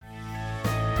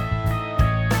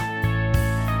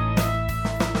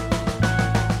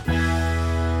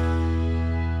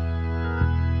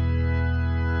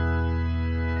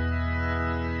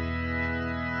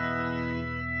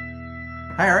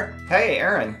Hi, Eric. Hey,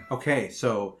 Aaron. Okay,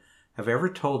 so have I ever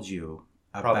told you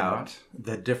Probably about not.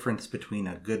 the difference between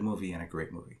a good movie and a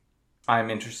great movie?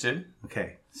 I'm interested.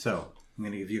 Okay, so I'm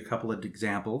going to give you a couple of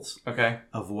examples Okay.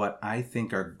 of what I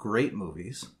think are great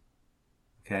movies,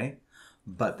 okay,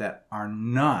 but that are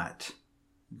not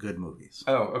good movies.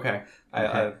 Oh, okay.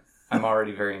 Okay. I'm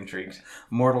already very intrigued.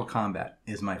 Mortal Kombat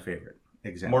is my favorite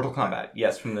example. Mortal Kombat.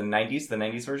 Yes, from the 90s The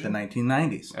version?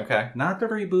 1990s. Okay. Not the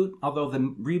reboot, although the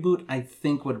reboot I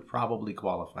think would probably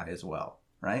qualify as well,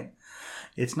 right?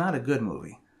 It's not a good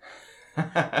movie.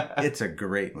 It's a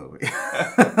great movie.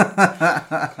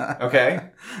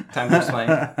 Okay. Time to explain.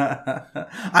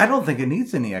 I don't think it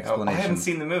needs any Oh, explanation. I haven't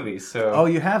seen the movie, so... Oh,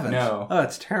 you haven't? No. Oh,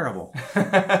 it's terrible.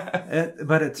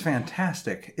 But it's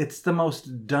fantastic. It's the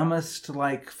most dumbest,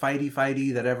 like,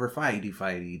 fighty that ever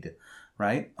fighty-fighted,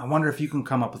 right? I wonder if you can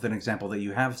come up with an example that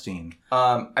you have seen.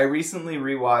 I recently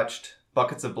rewatched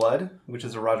Buckets of Blood, which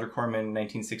is a Roger Corman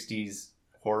 1960s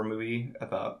horror movie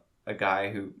about a guy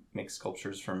who makes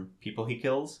sculptures from people he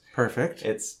kills. Perfect.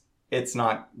 It's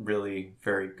not really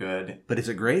very good, But is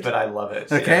it great? but I love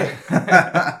it. Okay.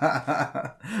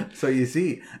 Yeah. So you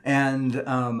see, and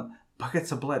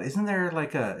buckets of blood. Isn't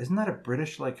that a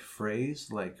British like phrase,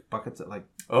 like buckets of like?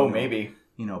 Oh, you know, maybe.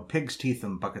 You know, pig's teeth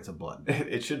and buckets of blood,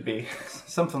 It should be.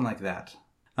 something like that.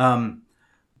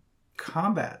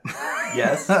 Combat.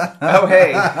 Yes. Oh,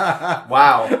 hey.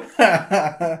 Wow.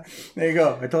 There you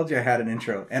go. I told you I had an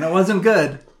intro, and it wasn't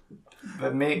good.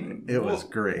 But It was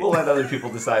great. We'll let other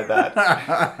people decide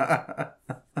that.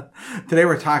 Today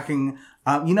we're talking.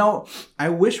 I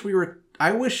wish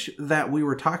that we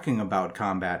were talking about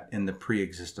combat in the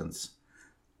pre-existence.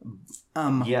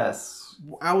 Yes.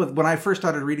 When I first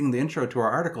started reading the intro to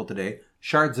our article today,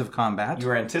 Shards of Combat, You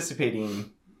were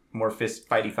anticipating more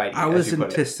fighty. I was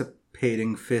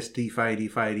anticipating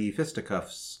fighty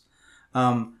fisticuffs.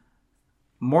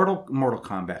 Mortal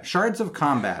Kombat. Shards of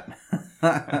Combat.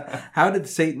 How did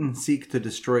Satan seek to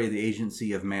destroy the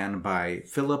agency of man by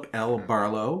Philip L.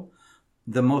 Barlow?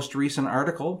 The most recent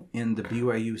article in the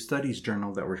BYU Studies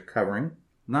Journal that we're covering.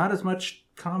 Not as much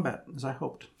combat as I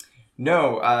hoped.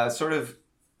 No, sort of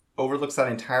overlooks that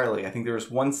entirely. I think there was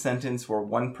one sentence where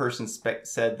one person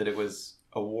said that it was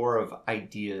a war of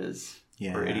ideas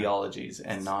or ideologies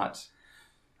and not...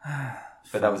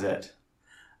 But that was it.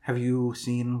 Have you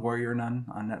seen Warrior Nun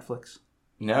on Netflix?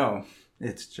 No.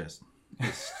 It's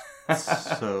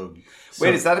so...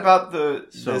 Wait, is that about the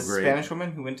great. Spanish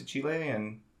woman who went to Chile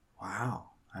and...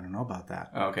 Wow. I don't know about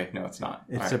that. Oh, okay, no, it's not.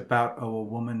 It's about a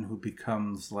woman who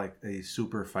becomes like a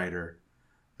super fighter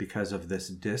because of this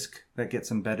disc that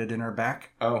gets embedded in her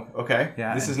back. Oh, okay.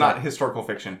 Yeah, This is not historical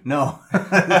fiction. No.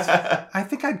 I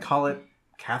think I'd call it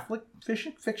Catholic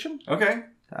fiction. Okay.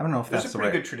 I don't know if There's that's a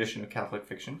pretty good tradition of Catholic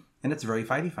fiction. And it's very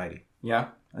fighty. Yeah.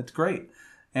 It's great.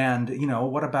 And,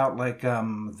 what about like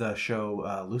the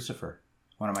show Lucifer?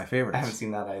 One of my favorites. I haven't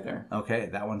seen that either. Okay,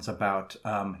 that one's about,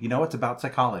 it's about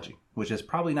psychology, which is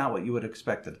probably not what you would have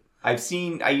expected. I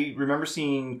remember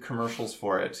seeing commercials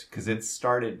for it because it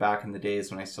started back in the days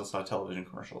when I still saw television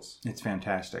commercials. It's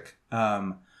fantastic.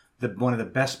 One of the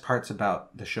best parts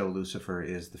about the show Lucifer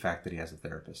is the fact that he has a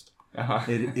therapist. Uh-huh.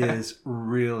 It is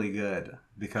really good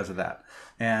because of that.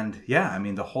 And yeah, I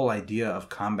mean, the whole idea of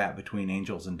combat between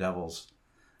angels and devils,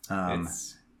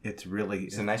 it's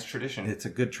a nice tradition. It's a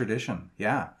good tradition,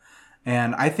 yeah.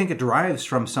 And I think it derives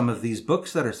from some of these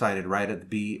books that are cited right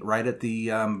at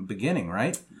the beginning,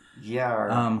 right?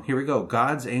 Yeah. Here we go.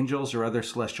 Gods, angels, or other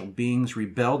celestial beings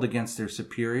rebelled against their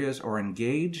superiors or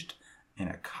engaged in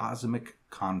a cosmic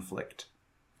conflict,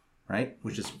 right?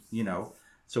 Which is,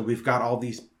 so we've got all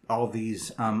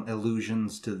these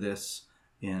allusions to this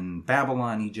in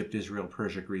Babylon, Egypt, Israel,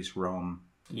 Persia, Greece, Rome.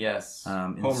 Yes.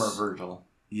 Homer, Virgil.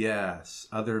 Yes.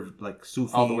 Other like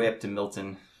Sufi. All the way up to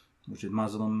Milton. Which is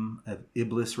Muslim,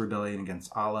 Iblis rebellion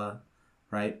against Allah,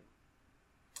 right?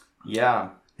 Yeah.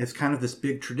 It's kind of this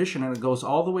big tradition, and it goes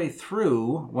all the way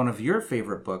through one of your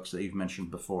favorite books that you've mentioned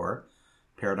before,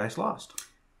 Paradise Lost.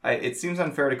 It seems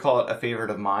unfair to call it a favorite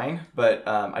of mine, but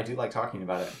I do like talking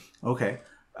about it. Okay.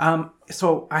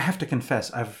 So I have to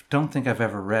confess, I don't think I've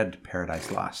ever read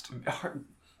Paradise Lost.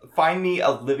 Find me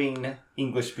a living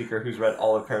English speaker who's read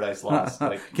all of Paradise Lost.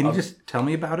 Can you just tell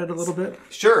me about it a little bit?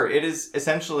 Sure. It is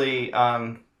essentially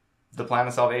the plan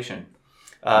of salvation.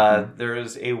 There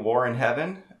is a war in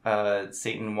heaven.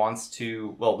 Satan wants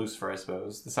to, Lucifer, I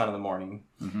suppose, the son of the morning.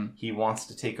 Mm-hmm. He wants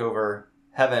to take over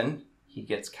heaven. He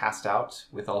gets cast out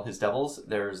with all his devils.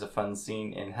 There's a fun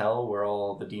scene in hell where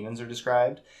all the demons are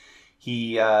described.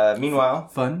 He, meanwhile...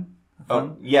 Fun?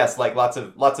 Oh, yes, like lots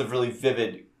of really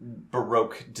vivid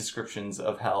Baroque descriptions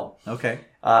of hell. Okay.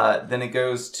 Then it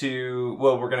goes to,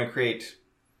 well, we're going to create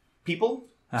people.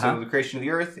 So the creation of the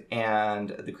earth and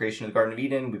the creation of the Garden of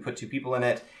Eden. We put 2 people in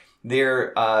it.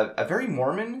 They're a very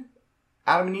Mormon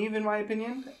Adam and Eve, in my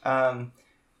opinion.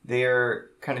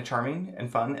 They're kind of charming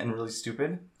and fun and really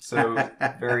stupid. So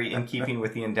very in keeping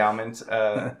with the endowment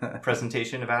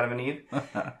presentation of Adam and Eve.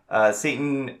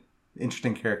 Satan...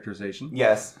 Interesting characterization.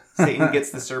 Yes. Satan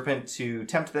gets the serpent to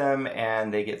tempt them,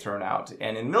 and they get thrown out.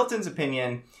 And in Milton's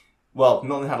opinion... Well,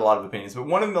 Milton had a lot of opinions, but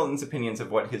one of Milton's opinions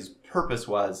of what his purpose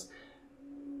was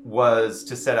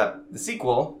to set up the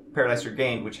sequel, Paradise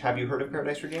Regained, which, have you heard of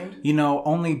Paradise Regained?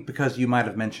 Only because you might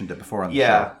have mentioned it before on the show.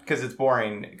 Yeah, because it's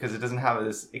boring, because it doesn't have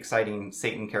this exciting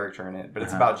Satan character in it, but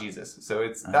it's about Jesus. So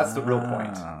that's the real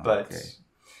point. But okay.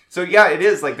 So yeah, it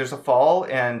is, like, there's a fall,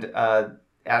 and Adam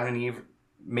and Eve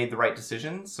made the right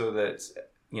decision so that,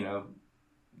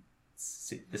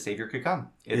 the Savior could come.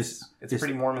 It's a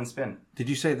pretty Mormon spin. Did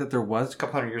you say that there was... A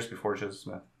couple hundred years before Joseph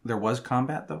Smith. There was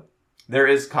combat, though? There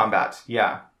is combat,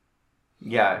 yeah.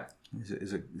 Yeah.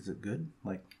 Is it good?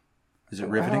 Like, is it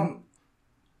riveting?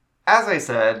 As I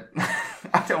said,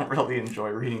 I don't really enjoy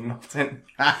reading Milton.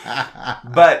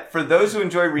 But for those who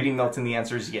enjoy reading Milton, the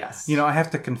answer is yes. I have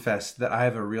to confess that I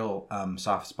have a real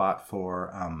soft spot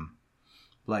for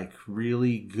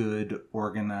really good,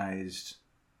 organized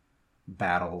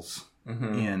battles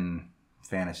in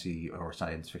fantasy or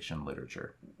science fiction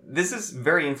literature. This is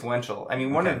very influential. I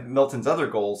mean, one of Milton's other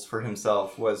goals for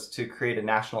himself was to create a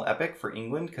national epic for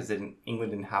England, because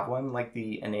England didn't have one, like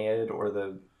the Aeneid or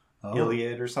the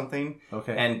Iliad or something.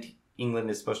 Okay. And England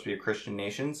is supposed to be a Christian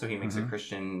nation, so he makes a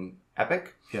Christian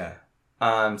epic. Yeah.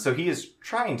 So he is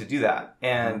trying to do that.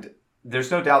 And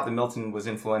there's no doubt that Milton was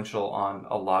influential on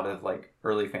a lot of, like,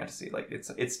 early fantasy. Like,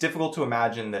 it's difficult to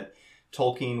imagine that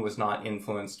Tolkien was not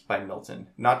influenced by Milton.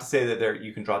 Not to say that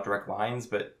you can draw direct lines,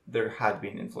 but there had to be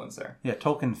an influence there. Yeah,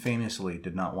 Tolkien famously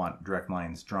did not want direct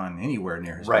lines drawn anywhere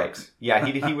near his books. Yeah,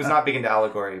 he was not big into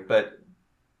allegory, but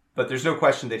there's no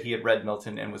question that he had read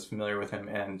Milton and was familiar with him,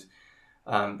 and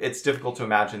it's difficult to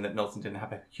imagine that Milton didn't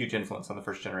have a huge influence on the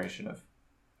first generation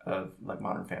of like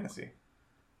modern fantasy.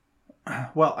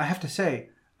 Well, I have to say,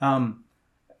 I'm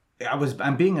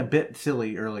being a bit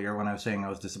silly earlier when I was saying I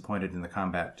was disappointed in the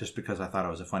combat, just because I thought it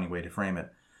was a funny way to frame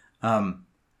it.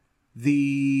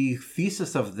 The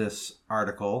thesis of this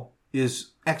article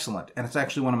is excellent, and it's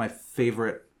actually one of my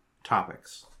favorite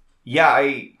topics. Yeah,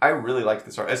 I really liked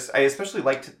this article. I especially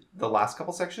liked the last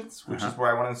couple sections, which is where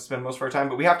I want to spend most of our time.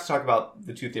 But we have to talk about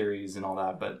the 2 theories and all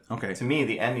that. But to me,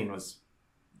 the ending was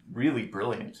really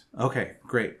brilliant. Okay,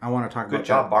 great. I want to talk about Good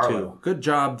job, Barlow. Too. Good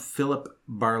job, Philip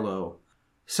Barlow.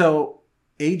 So,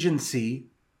 agency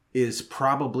is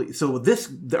probably... So,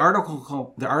 the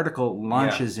article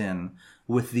launches in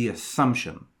with the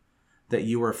assumption that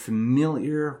you are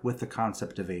familiar with the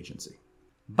concept of agency.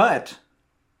 But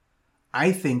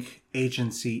I think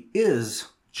agency is,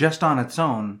 just on its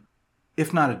own,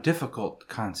 if not a difficult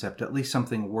concept, at least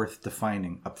something worth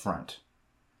defining up front.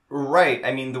 Right.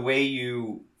 I mean, the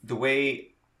way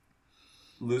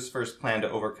Lucifer's plan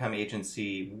to overcome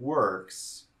agency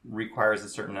works requires a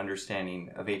certain understanding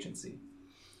of agency.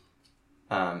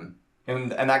 And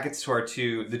that gets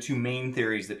to the 2 main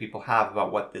theories that people have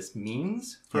about what this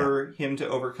means for him to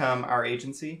overcome our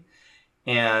agency.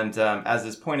 And as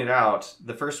is pointed out,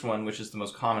 the first one, which is the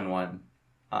most common one,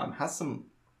 has some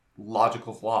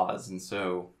logical flaws. And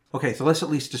so... Okay, so let's at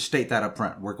least just state that up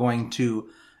front. We're going to,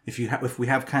 if we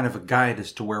have kind of a guide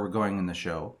as to where we're going in the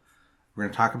show, we're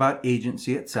going to talk about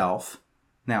agency itself.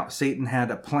 Now, Satan had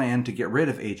a plan to get rid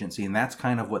of agency, and that's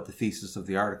kind of what the thesis of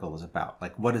the article is about.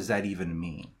 Like, what does that even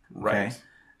mean? Okay? Right.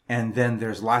 And then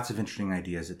there's lots of interesting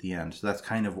ideas at the end. So that's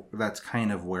kind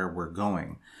of where we're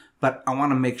going. But I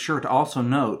want to make sure to also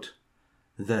note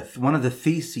that one of the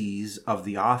theses of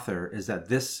the author is that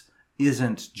this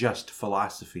isn't just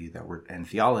philosophy and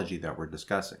theology that we're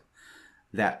discussing.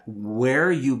 That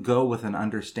where you go with an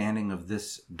understanding of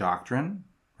this doctrine,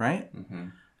 right? Mm-hmm.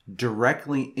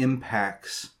 Directly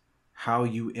impacts how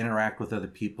you interact with other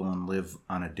people and live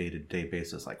on a day-to-day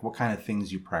basis. Like what kind of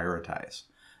things you prioritize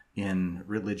in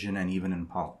religion and even in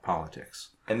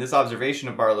politics. And this observation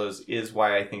of Barlow's is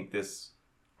why I think this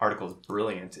article is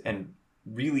brilliant and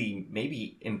really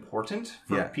maybe important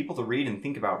for people to read and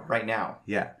think about right now.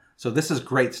 Yeah. So this is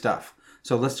great stuff.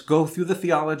 So let's go through the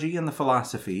theology and the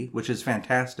philosophy, which is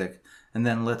fantastic. And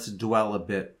then let's dwell a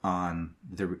bit on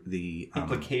the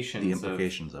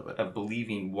implications of it. Of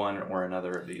believing one or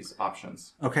another of these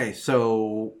options. Okay,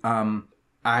 so have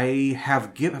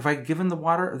I given the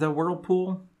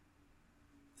whirlpool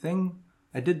thing?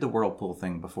 I did the whirlpool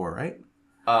thing before, right?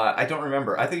 I don't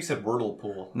remember. I think you said Wordle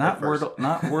Pool. Not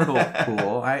Wordle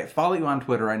Pool. I follow you on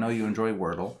Twitter. I know you enjoy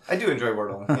Wordle. I do enjoy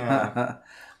Wordle. Yeah.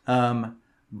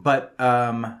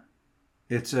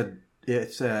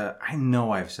 It's a. I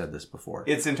know I've said this before.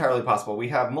 It's entirely possible. We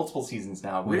have multiple seasons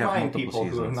now. We remind people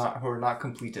who are not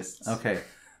completists. Okay.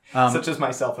 Such as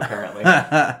myself, apparently.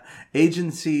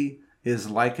 Agency is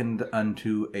likened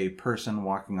unto a person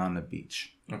walking on the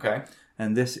beach. Okay.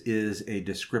 And this is a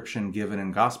description given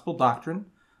in Gospel Doctrine,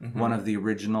 one of the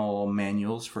original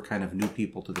manuals for kind of new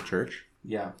people to the church.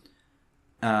 Yeah.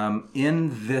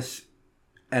 In this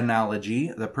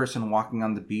analogy, the person walking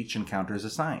on the beach encounters a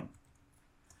sign.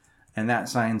 And that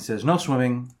sign says, no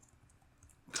swimming,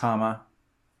 comma,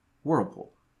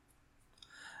 whirlpool.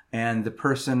 And the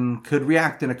person could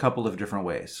react in a couple of different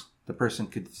ways. The person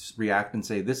could react and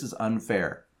say, this is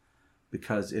unfair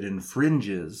because it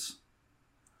infringes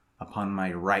upon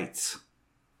my rights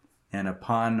and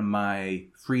upon my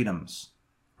freedoms,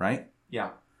 right?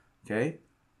 Yeah. Okay?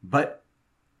 But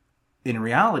in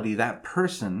reality, that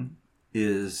person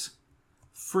is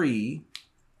free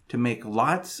to make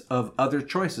lots of other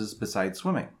choices besides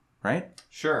swimming, right?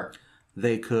 Sure.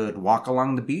 They could walk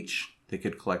along the beach. They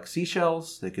could collect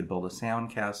seashells. They could build a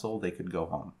sand castle. They could go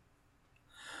home.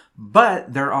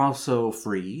 But they're also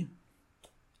free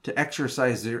to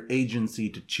exercise their agency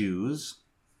to choose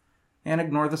and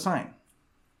ignore the sign.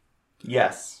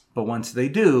 Yes. But once they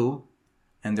do,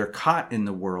 and they're caught in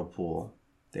the whirlpool,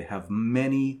 they have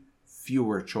many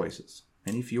fewer choices.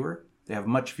 Many fewer? They have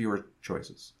much fewer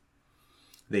choices.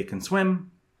 They can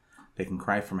swim, they can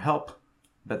cry for help,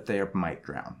 but they might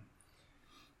drown.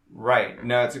 Right.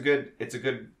 No, it's a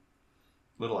good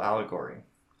little allegory.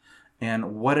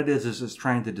 And what it is it's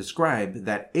trying to describe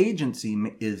that agency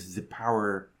is the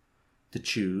power to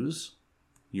choose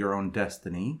your own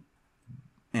destiny.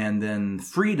 And then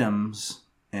freedoms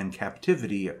and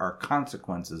captivity are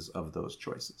consequences of those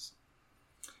choices.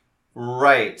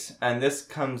 Right. And this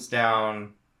comes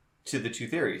down to the two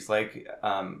theories. Like,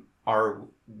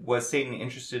 was Satan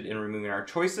interested in removing our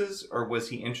choices, or was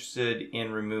he interested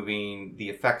in removing the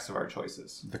effects of our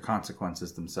choices? The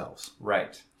consequences themselves.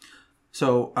 Right.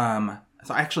 So I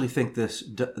actually think this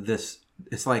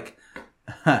it's like,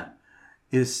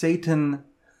 is Satan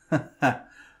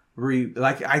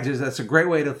that's a great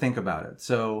way to think about it.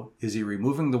 So is he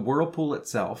removing the whirlpool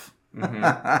itself,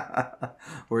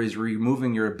 or is he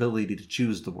removing your ability to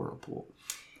choose the whirlpool?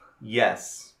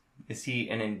 Yes. Is he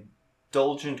an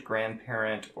indulgent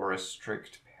grandparent or a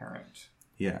strict parent?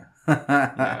 Yeah.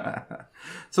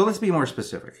 So let's be more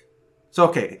specific. So,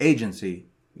 okay, agency.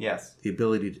 Yes. The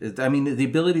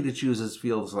ability to choose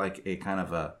feels like a kind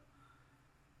of a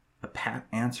pat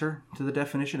answer to the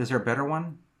definition. Is there a better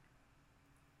one?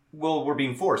 Well, we're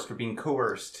being forced, we're being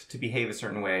coerced to behave a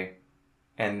certain way,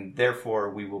 and therefore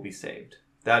we will be saved.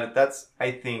 That's,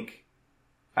 I think,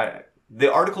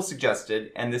 the article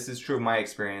suggested, and this is true of my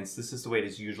experience, this is the way it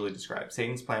is usually described.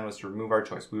 Satan's plan was to remove our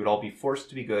choice. We would all be forced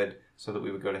to be good so that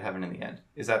we would go to heaven in the end.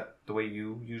 Is that the way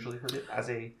you usually heard it as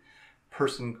a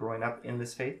person growing up in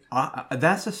this faith?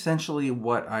 That's essentially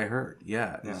what I heard,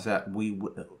 yeah. Is that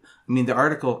the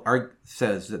article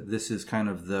says that this is kind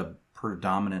of the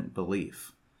predominant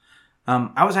belief.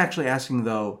 I was actually asking,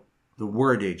 though, the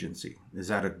word agency. Is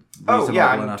that a reasonable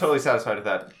I'm enough? Totally satisfied with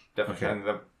that definition.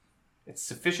 Okay. It's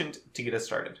sufficient to get us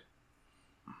started,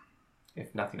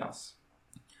 if nothing else.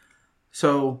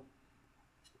 So,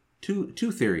 two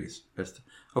theories.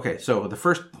 Okay, so the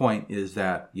first point is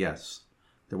that, yes,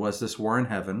 there was this war in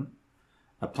heaven.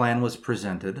 A plan was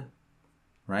presented,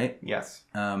 right? Yes.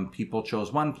 People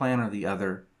chose one plan or the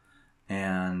other,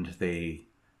 and they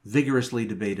vigorously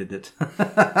debated it.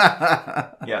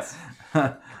 Yes.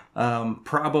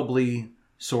 Probably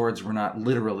swords were not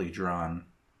literally drawn.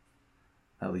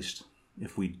 At least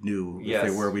if we knew. Yes.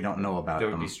 If they were, we don't know about them.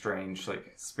 That would be strange.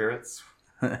 Like spirits?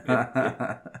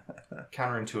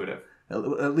 Counterintuitive.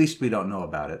 At least we don't know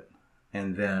about it.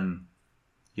 And then,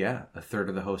 yeah, a third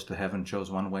of the host of heaven chose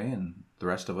one way and the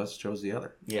rest of us chose the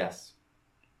other. Yes.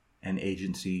 And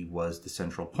agency was the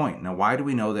central point. Now, why do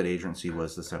we know that agency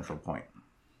was the central point?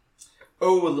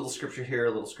 Oh, a little scripture here,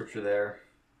 a little scripture there.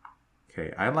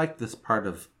 Okay, I like this part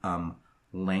of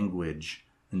language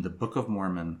in the Book of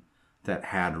Mormon that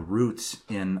had roots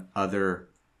in other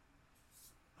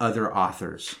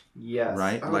authors. Yes.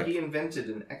 Right? Oh, he invented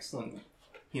an excellent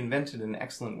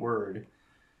word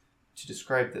to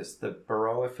describe this, the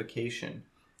Baroification.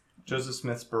 Joseph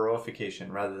Smith's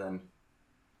Baroification rather than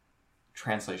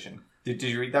translation. Did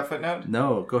you read that footnote?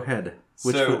 No, go ahead.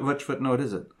 Which footnote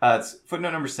is it? It's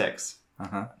footnote number 6.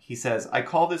 Uh-huh. He says, I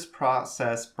call this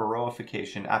process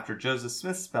Baroification after Joseph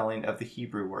Smith's spelling of the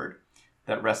Hebrew word.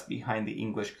 that rest behind the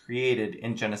English created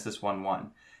in Genesis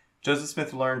 1:1. Joseph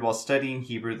Smith learned while studying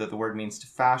Hebrew that the word means to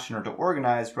fashion or to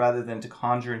organize rather than to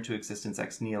conjure into existence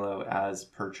ex nihilo as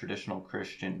per traditional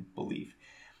Christian belief.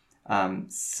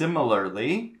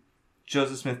 Similarly,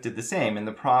 Joseph Smith did the same. In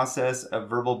the process of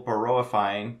verbal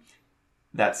Baroifying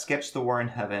that sketched the war in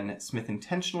heaven, Smith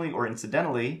intentionally or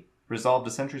incidentally resolved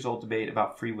a centuries-old debate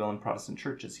about free will in Protestant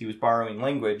churches. He was borrowing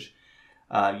language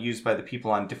used by the people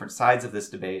on different sides of this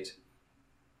debate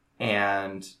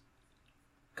and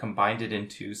combined it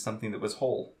into something that was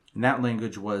whole. And that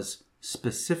language was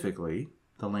specifically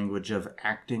the language of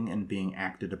acting and being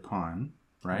acted upon,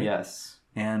 right? Yes.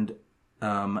 And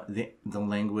the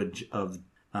language of,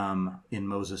 in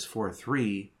Moses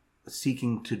 4:3,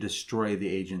 seeking to destroy the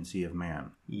agency of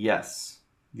man. Yes.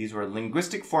 These were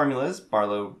linguistic formulas,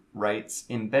 Barlow writes,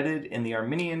 embedded in the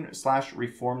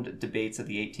Arminian/Reformed debates of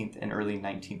the 18th and early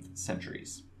 19th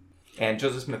centuries. And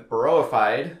Joseph Smith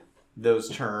Baroified those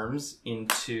terms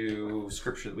into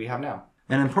scripture that we have now.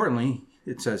 And importantly,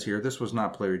 it says here, this was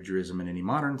not plagiarism in any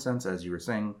modern sense, as you were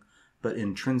saying, but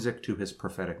intrinsic to his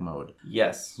prophetic mode.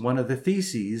 Yes. One of the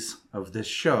theses of this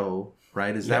show,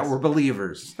 right, is that we're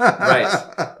believers.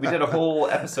 Right. We did a whole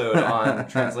episode on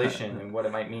translation and what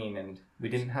it might mean, and we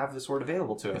didn't have this word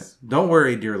available to us. Don't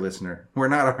worry, dear listener. We're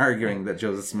not arguing that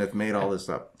Joseph Smith made all this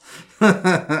up.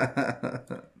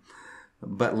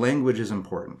 But language is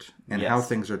important, and how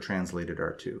things are translated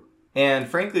are too. And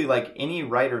frankly, like any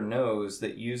writer knows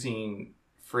that using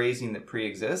phrasing that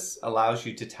pre-exists allows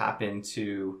you to tap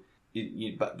into...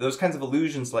 those kinds of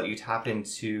allusions let you tap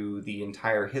into the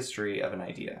entire history of an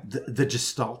idea. The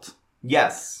Gestalt.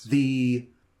 Yes. The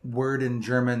word in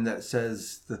German that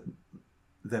says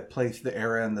the place, the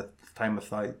era, and the time of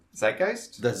thought.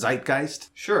 Zeitgeist? The Zeitgeist.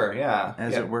 Sure, yeah.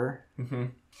 As it were. Mm-hmm.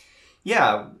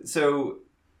 Yeah, so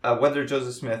whether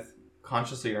Joseph Smith,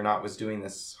 consciously or not, was doing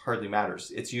this hardly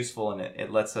matters. It's useful, and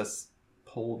it lets us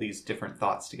pull these different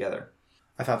thoughts together.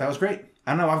 I thought that was great.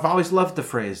 I don't know, I've always loved the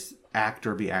phrase act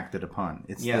or be acted upon.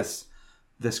 It's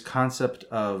this concept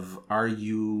of are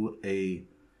you in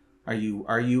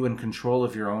control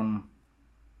of your own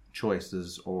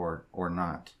choices or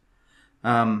not?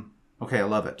 Okay, I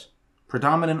love it.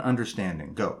 Predominant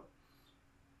understanding. Go.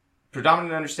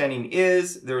 Predominant understanding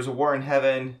is there was a war in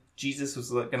heaven. Jesus was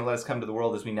going to let us come to the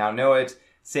world as we now know it.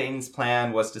 Satan's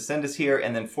plan was to send us here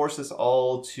and then force us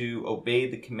all to obey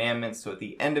the commandments. So at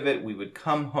the end of it, we would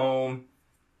come home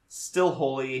still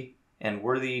holy and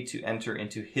worthy to enter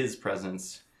into his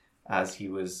presence, as he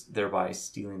was thereby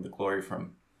stealing the glory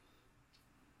from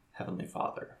Heavenly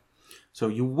Father. So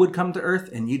you would come to earth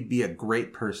and you'd be a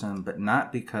great person, but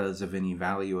not because of any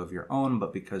value of your own,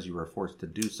 but because you were forced to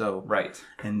do so. Right.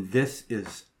 And this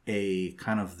is a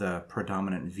kind of the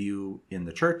predominant view in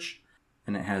the church,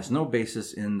 and it has no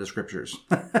basis in the scriptures.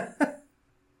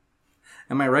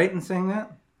 Am I right in saying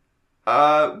that?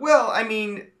 Well, I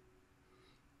mean...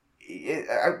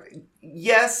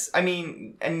 yes, I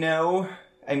mean, and no.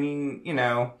 I mean, you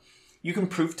know, you can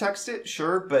proof text it,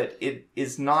 sure, but it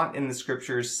is not in the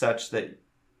scriptures such that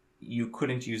you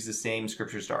couldn't use the same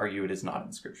scriptures to argue it is not in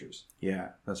the scriptures. Yeah,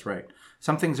 that's right.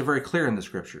 Some things are very clear in the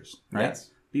scriptures, right? Yes.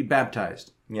 Be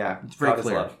baptized. Yeah, it's very God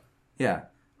clear. Is love. Yeah,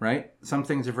 right? Some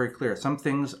things are very clear. Some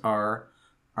things are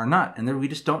not, and we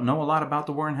just don't know a lot about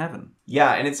the war in heaven.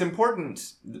 Yeah, and it's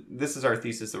important, this is our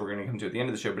thesis that we're going to come to at the end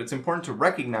of the show, but it's important to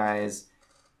recognize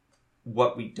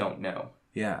what we don't know.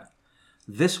 Yeah.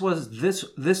 This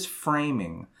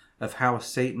framing of how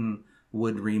Satan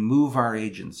would remove our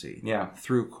agency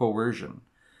through coercion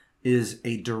is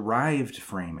a derived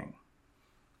framing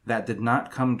that did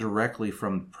not come directly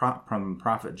from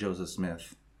Prophet Joseph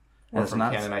Smith. Or from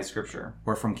canonized scripture.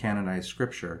 Or from canonized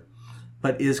scripture.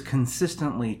 But is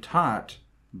consistently taught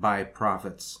by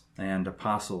prophets and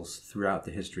apostles throughout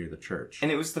the history of the church.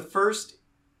 And it was the first,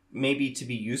 maybe, to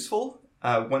be useful.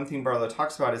 One thing Barlow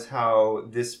talks about is how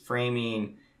this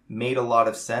framing made a lot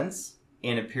of sense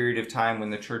in a period of time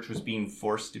when the church was being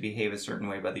forced to behave a certain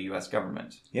way by the U.S.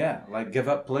 government. Yeah, like give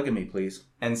up polygamy, please.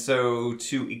 And so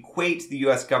to equate the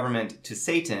U.S. government to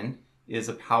Satan is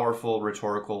a powerful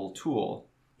rhetorical tool.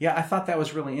 Yeah, I thought that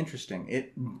was really interesting.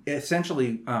 It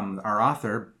essentially, our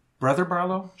author, Brother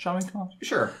Barlow, shall we call him?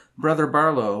 Sure. Brother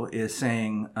Barlow is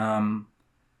saying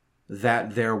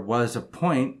that there was a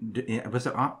point. Was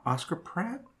it Oscar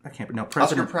Pratt? I can't. No,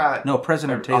 President Oscar Pratt. No,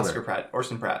 President Taylor. Oscar Pratt.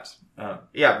 Orson Pratt.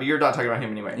 Yeah, but you're not talking about him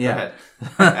anyway. Yeah.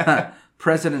 Go ahead.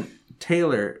 President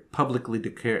Taylor publicly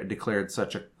declared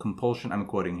such a compulsion. I'm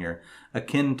quoting here,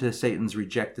 akin to Satan's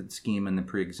rejected scheme in the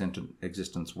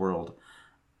pre-existence world.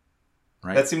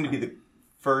 Right. That seemed to be the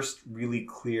first really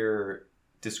clear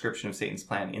description of Satan's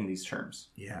plan in these terms.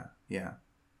 Yeah, yeah.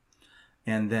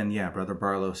 And then, Brother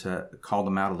Barlow called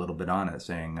him out a little bit on it,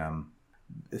 saying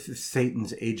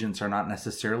Satan's agents are not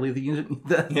necessarily the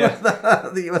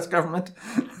U.S. government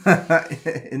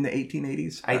in the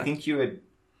 1880s. I think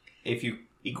if you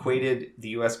equated the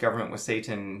U.S. government with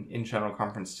Satan in General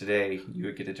Conference today, you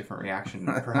would get a different reaction,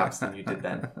 perhaps, than you did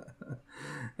then.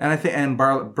 And I think,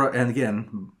 and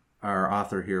again, our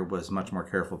author here was much more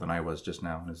careful than I was just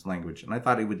now in his language, and I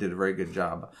thought he did a very good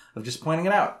job of just pointing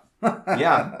it out.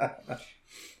 Yeah.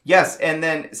 Yes, and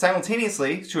then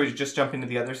simultaneously, should we just jump into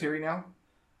the other theory now?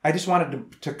 I just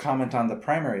wanted to comment on the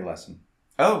primary lesson.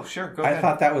 Oh, sure. Go ahead. I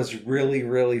thought that was really,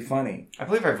 really funny. I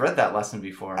believe I've read that lesson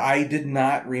before. I did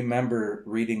not remember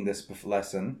reading this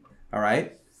lesson. All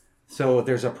right. So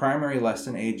there's a primary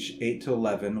lesson, age 8 to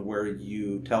 11, where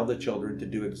you tell the children to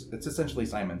do it's essentially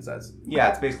Simon Says. Yeah,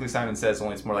 it's basically Simon Says,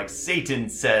 only it's more like Satan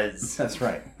Says. That's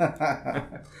right.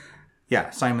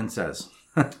 Yeah, Simon Says.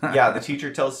 Yeah, the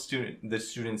teacher tells the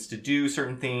students to do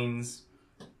certain things,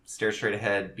 stare straight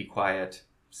ahead, be quiet,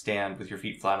 stand with your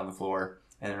feet flat on the floor,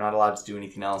 and they're not allowed to do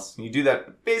anything else. And you do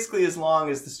that basically as long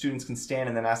as the students can stand,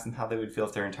 and then ask them how they would feel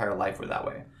if their entire life were that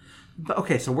way.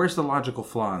 Okay, so where's the logical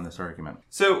flaw in this argument?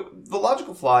 So the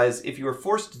logical flaw is if you are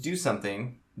forced to do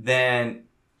something, then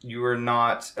you are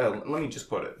not... let me just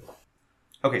quote it.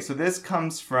 Okay, so this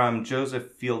comes from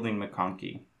Joseph Fielding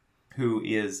McConkie, who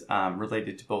is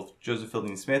related to both Joseph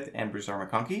Fielding Smith and Bruce R.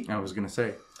 McConkie. I was going to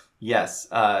say. Yes,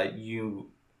 you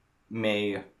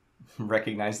may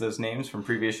recognize those names from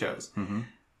previous shows. Mm-hmm.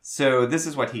 So this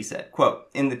is what he said, quote,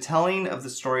 "In the telling of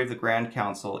the story of the Grand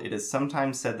Council, it is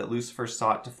sometimes said that Lucifer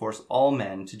sought to force all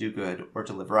men to do good or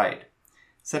to live right.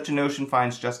 Such a notion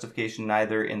finds justification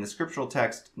neither in the scriptural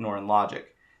text nor in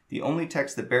logic. The only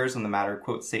text that bears on the matter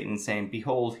quotes Satan saying,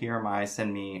 'Behold, here am I,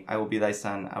 send me, I will be thy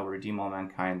son, I will redeem all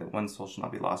mankind, that one soul shall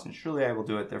not be lost, and surely I will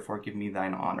do it, therefore give me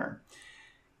thine honor.'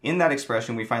 In that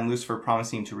expression, we find Lucifer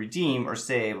promising to redeem or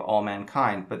save all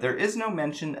mankind, but there is no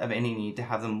mention of any need to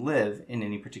have them live in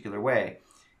any particular way.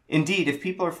 Indeed, if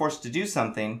people are forced to do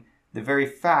something, the very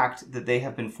fact that they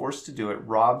have been forced to do it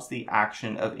robs the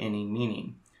action of any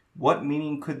meaning. What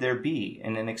meaning could there be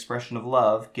in an expression of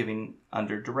love given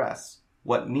under duress?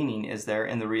 What meaning is there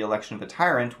in the re-election of a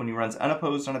tyrant when he runs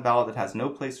unopposed on a ballot that has no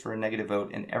place for a negative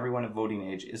vote and everyone of voting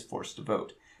age is forced to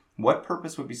vote? What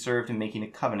purpose would be served in making a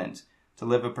covenant to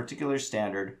live a particular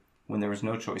standard when there was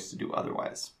no choice to do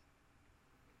otherwise?"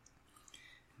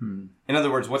 In other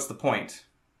words, what's the point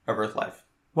of Earth life?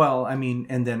 Well, I mean,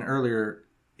 and then earlier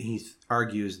he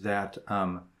argues that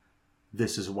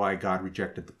this is why God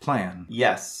rejected the plan.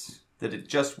 Yes, that it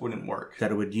just wouldn't work.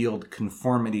 That it would yield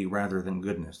conformity rather than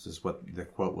goodness, is what the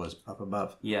quote was up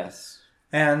above. Yes.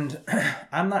 And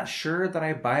I'm not sure that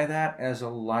I buy that as a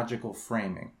logical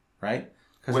framing, right?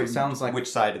 Because it sounds like... Which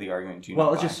side of the argument do you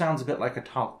Well, it just sounds a bit like a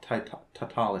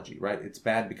tautology, right? It's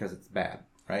bad because it's bad,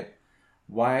 right?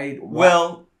 Why?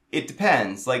 Well, it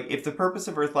depends. Like, if the purpose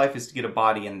of Earth life is to get a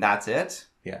body and that's it,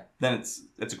 then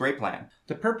it's a great plan.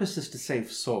 The purpose is to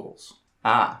save souls.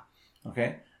 Ah.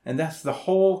 Okay? And that's the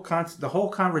whole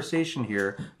conversation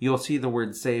here. You'll see the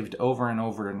word saved over and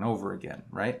over and over again,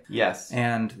 right? Yes.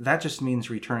 And that just means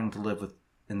returning to live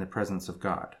in the presence of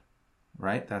God,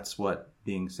 right? That's what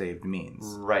being saved means.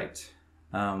 Right.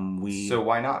 So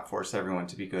why not force everyone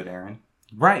to be good, Aaron?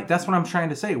 Right. That's what I'm trying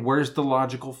to say. Where's the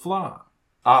logical flaw?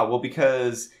 Well,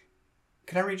 because...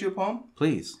 Can I read you a poem?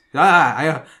 Please.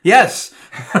 Yes!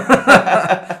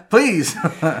 Please!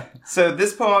 So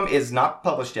this poem is not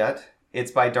published yet. It's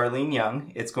by Darlene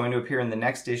Young. It's going to appear in the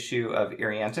next issue of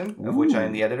Ariantum, of which I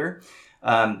am the editor.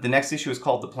 The next issue is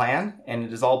called The Plan, and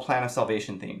it is all Plan of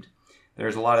Salvation themed.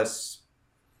 There's a lot of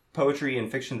poetry and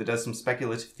fiction that does some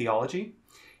speculative theology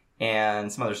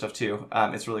and some other stuff too.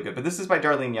 It's really good. But this is by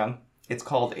Darlene Young. It's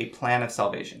called A Plan of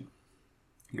Salvation.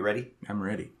 You ready? I'm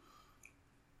ready.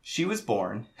 She was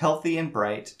born, healthy and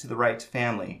bright, to the right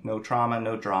family. No trauma,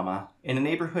 no drama. In a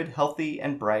neighborhood healthy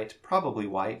and bright, probably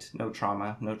white. No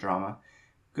trauma, no drama.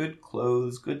 Good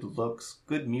clothes, good looks,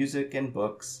 good music and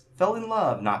books. Fell in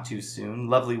love not too soon.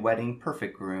 Lovely wedding,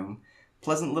 perfect groom.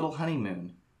 Pleasant little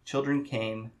honeymoon. Children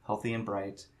came, healthy and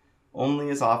bright. Only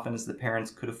as often as the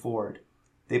parents could afford.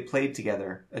 They played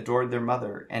together, adored their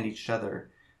mother and each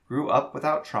other. Grew up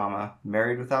without trauma,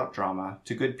 married without drama,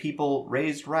 to good people,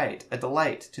 raised right, a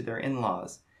delight to their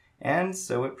in-laws. And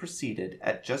so it proceeded,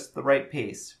 at just the right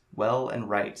pace, well and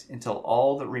right, until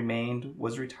all that remained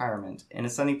was retirement in a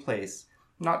sunny place,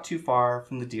 not too far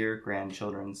from the dear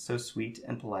grandchildren, so sweet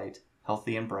and polite,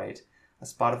 healthy and bright, a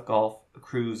spot of golf, a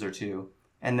cruise or two,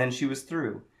 and then she was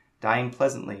through, dying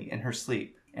pleasantly in her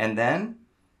sleep. And then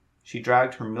She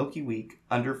dragged her milky weak,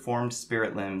 underformed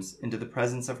spirit limbs into the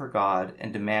presence of her god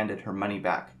and demanded her money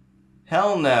back.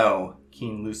 Hell no,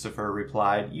 King Lucifer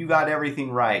replied. You got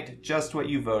everything right, just what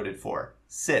you voted for.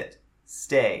 Sit,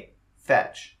 stay,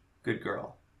 fetch. Good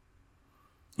girl.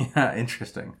 Yeah,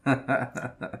 interesting.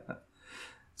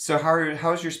 So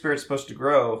how is your spirit supposed to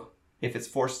grow if it's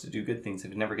forced to do good things,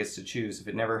 if it never gets to choose,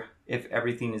 if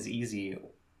everything is easy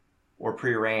or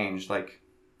prearranged, like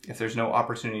if there's no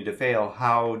opportunity to fail,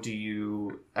 how do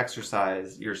you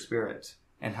exercise your spirit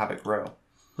and have it grow?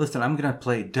 Listen, I'm going to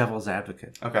play devil's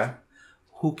advocate. Okay.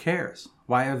 Who cares?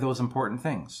 Why are those important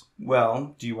things?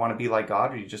 Well, do you want to be like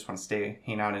God, or do you just want to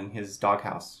hang out in his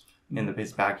doghouse in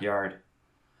his backyard?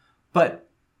 But,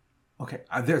 okay,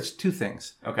 there's two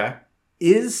things. Okay.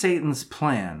 Is Satan's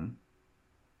plan,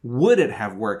 would it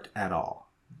have worked at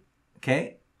all?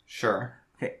 Okay? Sure.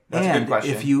 Okay. That's a good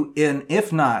question.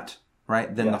 If not,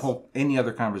 right, then any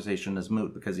other conversation is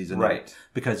moot because he's an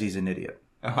idiot.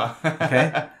 Uh-huh.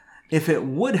 Okay? If it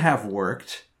would have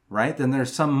worked, right, then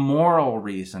there's some moral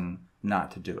reason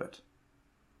not to do it.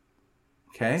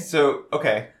 Okay? So,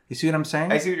 okay. You see what I'm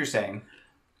saying? I see what you're saying.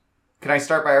 Can I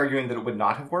start by arguing that it would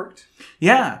not have worked?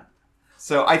 Yeah.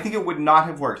 So I think it would not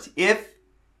have worked.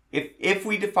 If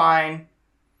we define...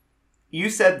 You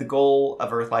said the goal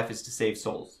of Earth life is to save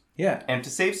souls. Yeah. And to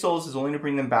save souls is only to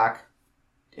bring them back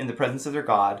in the presence of their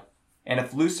God. And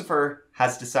if Lucifer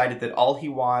has decided that all he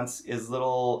wants is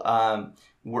little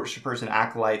worshippers and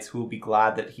acolytes who will be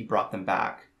glad that he brought them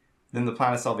back, then the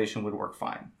plan of salvation would work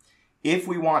fine. If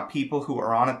we want people who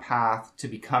are on a path to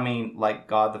becoming like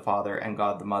God the Father and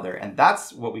God the Mother, and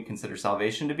that's what we consider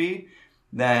salvation to be,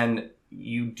 then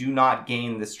you do not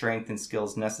gain the strength and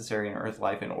skills necessary in earth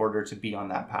life in order to be on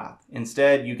that path.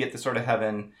 Instead, you get the sort of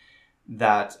heaven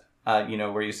that,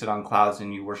 where you sit on clouds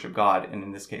and you worship God, and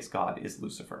in this case, God is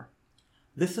Lucifer.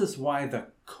 This is why the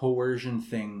coercion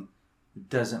thing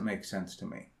doesn't make sense to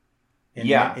me.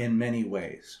 In many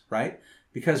ways, right?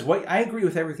 Because I agree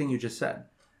with everything you just said.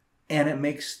 And it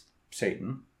makes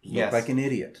Satan look like an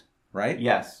idiot, right?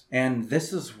 Yes. And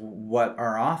this is what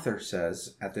our author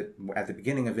says at the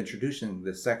beginning of introducing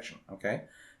this section, okay?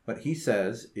 What he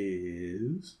says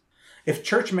is, if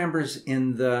church members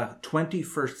in the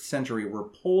 21st century were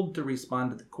polled to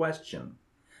respond to the question,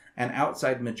 an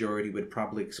outside majority would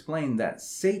probably explain that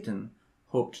Satan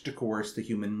hoped to coerce the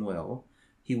human will.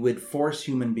 He would force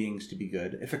human beings to be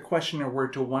good. If a questioner were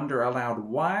to wonder aloud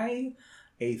why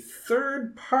a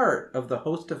third part of the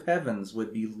host of heavens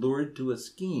would be lured to a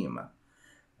scheme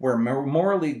where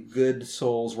morally good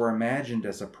souls were imagined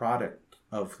as a product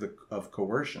of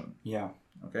coercion. Yeah.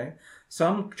 Okay?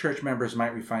 Some church members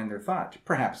might refine their thought.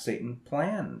 Perhaps Satan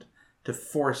planned to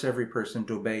force every person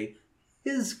to obey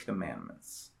his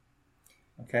commandments.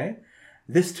 Okay?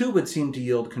 This too would seem to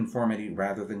yield conformity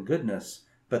rather than goodness,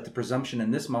 but the presumption in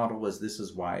this model was this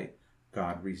is why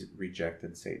God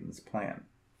rejected Satan's plan.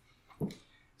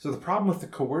 So the problem with the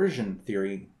coercion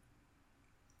theory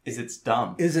is it's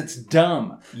dumb.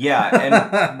 Yeah,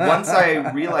 and once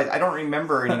I realized, I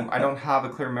don't have a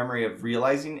clear memory of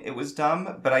realizing it was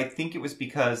dumb, but I think it was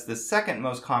because the second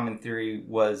most common theory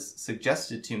was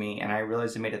suggested to me, and I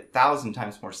realized it made 1,000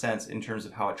 times more sense in terms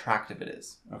of how attractive it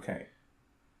is. Okay.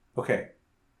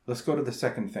 Let's go to the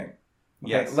second thing.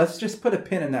 Okay? Yes. Let's just put a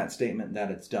pin in that statement that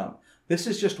it's dumb. This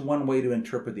is just one way to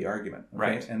interpret the argument. Okay?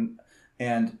 Right.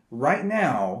 And right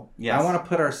now, yes. I want to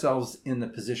put ourselves in the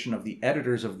position of the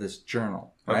editors of this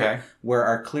journal, right? Okay. Where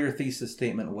our clear thesis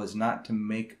statement was not to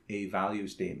make a value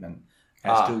statement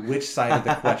as to which side of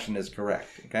the question is correct.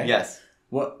 Okay. Yes.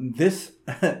 Well, this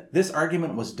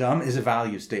argument was dumb is a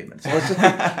value statement. So let's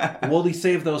just we'll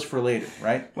save those for later,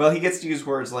 right? Well, he gets to use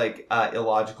words like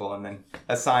illogical and then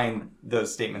assign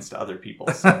those statements to other people.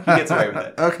 So he gets away with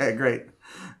it. Okay, great.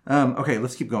 Okay,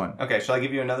 let's keep going. Okay, shall I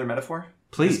give you another metaphor?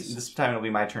 Please. This time it'll be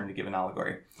my turn to give an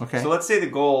allegory. Okay. So let's say the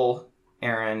goal,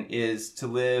 Aaron, is to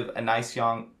live a nice,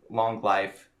 young, long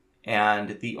life,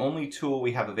 and the only tool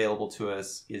we have available to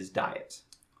us is diet.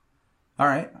 All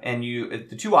right. And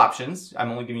the two options,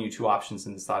 I'm only giving you two options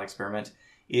in this thought experiment,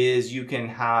 is you can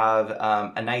have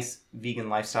a nice vegan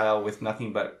lifestyle with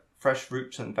nothing but fresh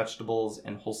fruits and vegetables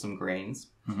and wholesome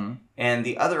grains. Mm-hmm. And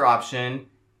the other option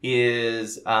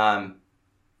is gummy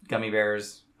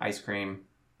bears, ice cream,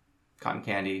 cotton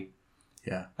candy.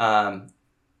 Yeah.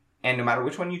 And no matter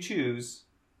which one you choose,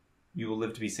 you will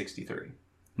live to be 63.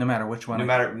 No matter which one. No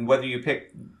matter whether you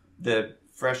pick the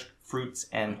fresh fruits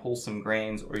and wholesome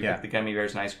grains or you pick the gummy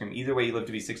bears and ice cream, either way you live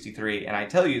to be 63. And I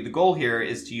tell you, the goal here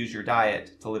is to use your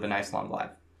diet to live a nice long life.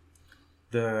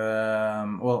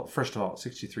 Well, first of all,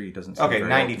 63 doesn't seem okay, very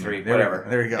 93, old whatever.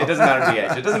 There you go. It doesn't matter the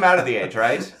age. It doesn't matter the age,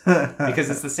 right? Because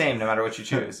it's the same no matter what you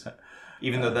choose,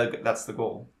 even though that's the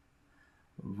goal.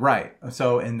 Right.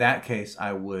 So in that case,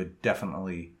 I would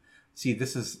definitely see.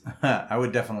 I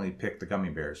would definitely pick the gummy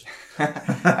bears. It's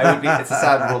a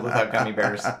sad world without gummy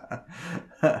bears.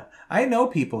 I know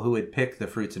people who would pick the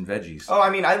fruits and veggies. Oh, I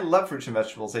mean, I love fruits and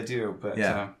vegetables. I do, but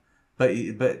yeah.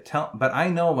 But I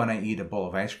know when I eat a bowl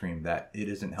of ice cream that it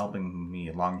isn't helping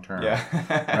me long term.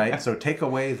 Yeah. Right. So take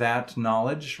away that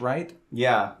knowledge, right?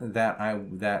 Yeah.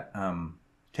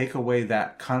 Take away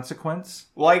that consequence.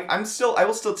 Well, I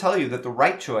will still tell you that the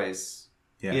right choice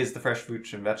is the fresh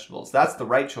fruits and vegetables. That's the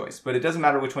right choice. But it doesn't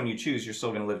matter which one you choose. You're still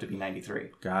going to live to be 93.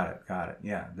 Got it.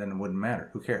 Yeah. Then it wouldn't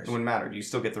matter. Who cares? It wouldn't matter. You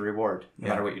still get the reward no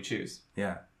matter what you choose.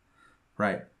 Yeah.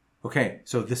 Right. Okay.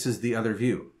 So this is the other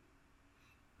view.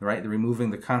 Right?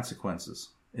 Removing the consequences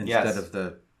instead of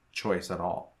the choice at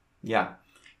all. Yeah.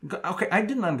 Okay, I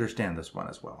didn't understand this one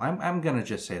as well. I'm going to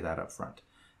just say that up front.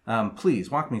 Please,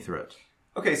 walk me through it.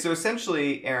 Okay, so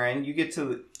essentially, Aaron, you get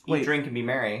to eat, drink, and be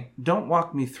merry. Don't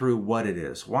walk me through what it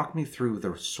is. Walk me through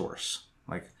the source.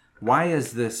 Like, why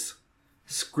is this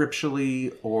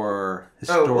scripturally or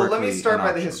historically? Oh, well, let me start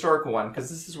by the historical one, because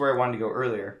this is where I wanted to go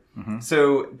earlier. Mm-hmm.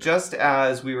 So just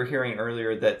as we were hearing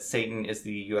earlier that Satan is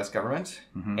the U.S. government,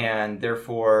 and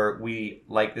therefore we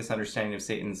like this understanding of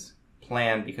Satan's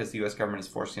plan because the U.S. government is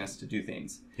forcing us to do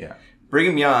things. Yeah.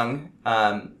 Brigham Young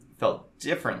felt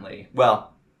differently.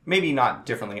 Well, maybe not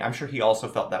differently. I'm sure he also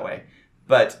felt that way.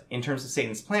 But in terms of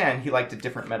Satan's plan, he liked a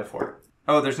different metaphor.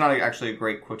 Oh, there's not actually a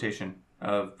great quotation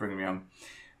of Brigham Young.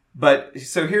 But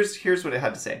so here's what it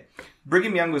had to say.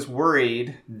 Brigham Young was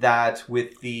worried that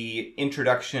with the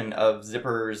introduction of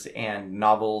zippers and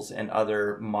novels and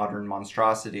other modern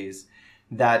monstrosities,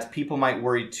 that people might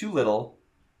worry too little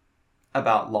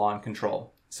about law and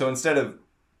control. So instead of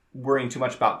worrying too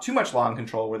much about too much law and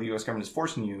control where the U.S. government is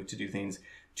forcing you to do things,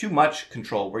 too much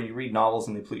control where you read novels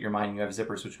and they pollute your mind and you have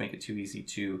zippers which make it too easy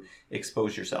to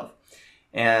expose yourself.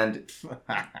 And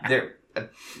there...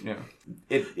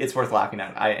 it's worth laughing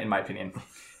at, in my opinion.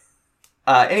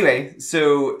 Anyway,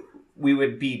 so we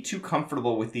would be too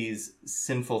comfortable with these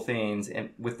sinful things and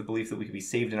with the belief that we could be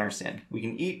saved in our sin. We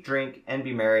can eat, drink, and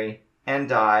be merry, and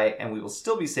die, and we will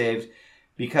still be saved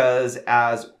because,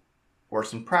 as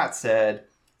Orson Pratt said,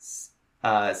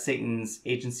 Satan's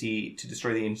agency to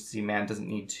destroy the agency of man doesn't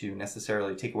need to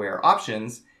necessarily take away our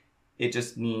options. It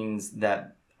just means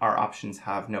that our options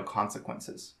have no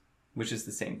consequences. Which is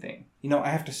the same thing. You know, I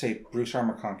have to say, Bruce R.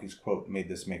 McConkie's quote made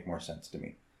this make more sense to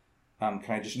me. Can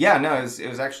I just... Yeah, no, it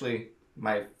was actually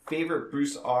my favorite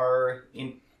Bruce R.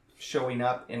 showing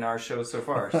up in our show so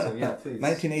far. So, yeah, please.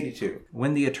 1982.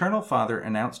 When the Eternal Father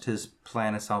announced his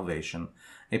plan of salvation,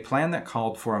 a plan that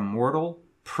called for a mortal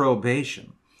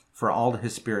probation for all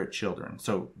his spirit children.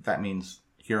 So that means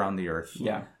here on the earth.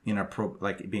 Yeah.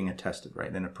 Like being attested,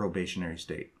 right? In a probationary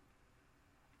state.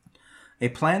 A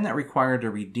plan that required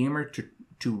a redeemer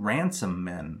to ransom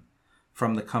men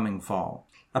from the coming fall.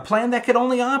 A plan that could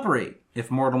only operate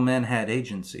if mortal men had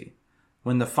agency.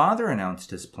 When the Father announced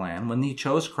his plan, when he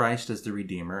chose Christ as the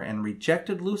Redeemer and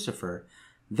rejected Lucifer,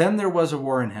 then there was a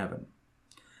war in heaven.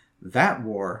 That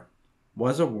war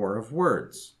was a war of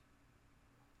words.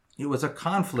 It was a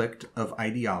conflict of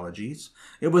ideologies.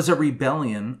 It was a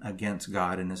rebellion against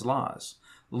God and his laws.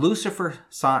 Lucifer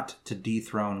sought to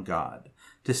dethrone God,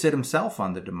 to sit himself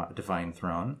on the divine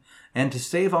throne, and to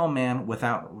save all man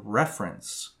without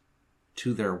reference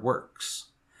to their works.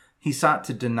 He sought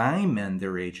to deny men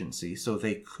their agency so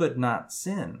they could not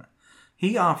sin.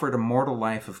 He offered a mortal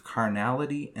life of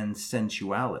carnality and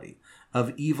sensuality,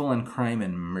 of evil and crime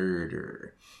and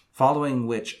murder, following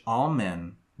which all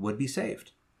men would be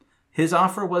saved. His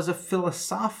offer was a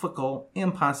philosophical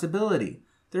impossibility.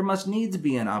 There must needs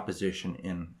be an opposition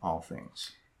in all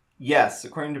things. Yes,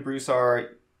 according to Bruce R.,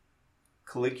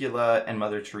 Caligula and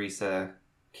Mother Teresa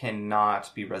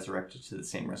cannot be resurrected to the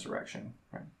same resurrection.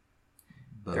 Right?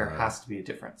 But there has to be a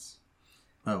difference.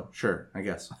 Oh, sure, I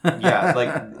guess. Yeah,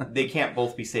 like they can't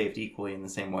both be saved equally in the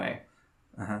same way.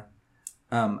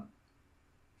 But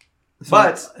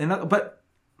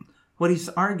what he's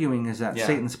arguing is that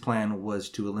Satan's plan was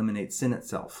to eliminate sin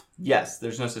itself. Yes,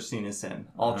 there's no such thing as sin.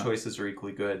 All choices are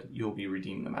equally good. You'll be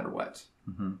redeemed no matter what.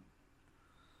 Mm-hmm.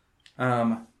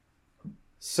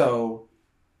 So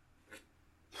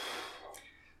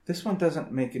this one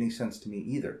doesn't make any sense to me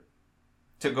either.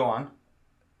 To go on.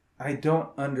 I don't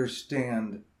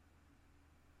understand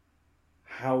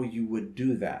how you would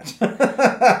do that.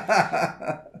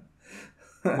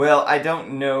 Well, I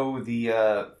don't know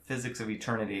the physics of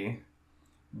eternity,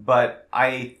 but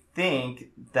I think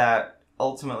that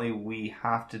ultimately we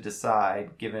have to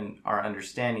decide, given our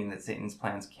understanding, that Satan's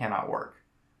plans cannot work.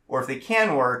 Or if they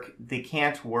can work, they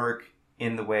can't work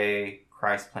in the way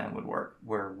Christ's plan would work,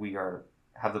 where we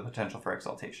have the potential for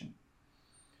exaltation.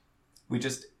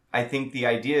 I think the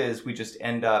idea is we just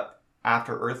end up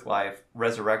after earth life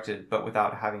resurrected, but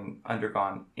without having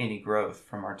undergone any growth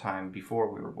from our time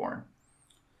before we were born.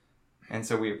 And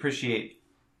so we appreciate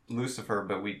Lucifer,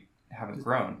 but we haven't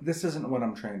grown. This isn't what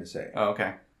I'm trying to say. Oh,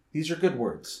 okay. These are good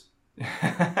words.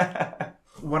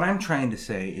 What I'm trying to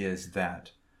say is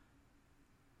that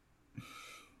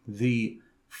the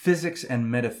physics and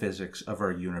metaphysics of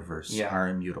our universe are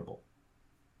immutable.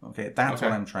 Okay, that's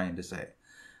what I'm trying to say.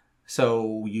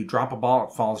 So you drop a ball,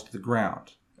 it falls to the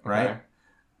ground, right? Okay.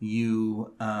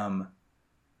 You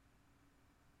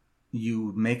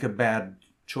make a bad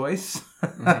choice,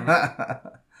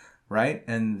 right?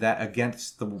 And that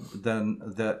against the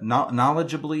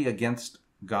knowledgeably against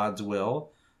God's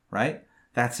will, right?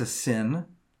 That's a sin.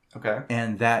 Okay.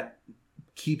 And that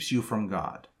keeps you from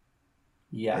God.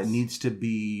 Yes. It needs to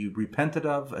be repented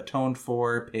of, atoned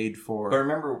for, paid for. But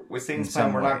remember, with Satan's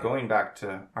plan, we're not going back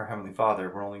to our Heavenly Father.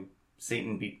 We're only...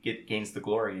 Satan gains the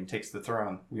glory and takes the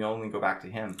throne. We only go back to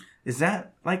him. Is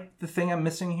that like the thing I'm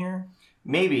missing here?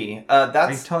 Maybe.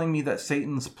 Are you telling me that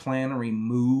Satan's plan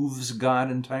removes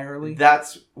God entirely?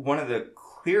 That's one of the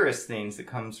clearest things that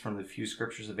comes from the few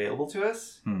scriptures available to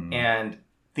us. And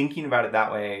thinking about it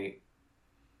that way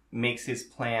makes his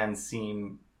plan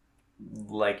seem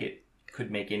like it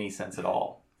could make any sense at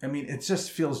all. I mean, it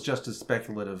just feels just as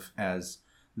speculative as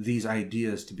these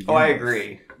ideas to begin with. Oh, I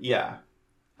agree. Yeah.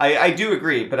 I do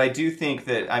agree, but I do think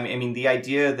that, I mean, the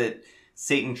idea that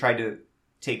Satan tried to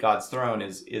take God's throne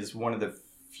is one of the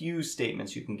few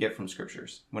statements you can get from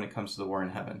scriptures when it comes to the war in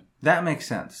heaven. That makes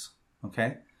sense,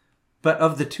 okay? But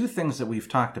of the two things that we've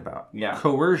talked about,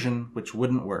 coercion, which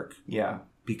wouldn't work,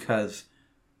 because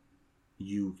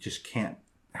you just can't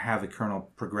have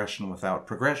eternal progression without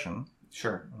progression.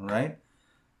 Sure. Right?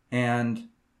 And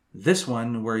this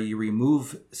one where you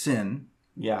remove sin,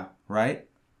 right?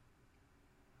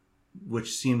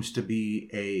 Which seems to be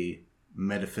a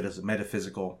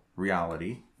metaphysical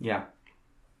reality. Yeah.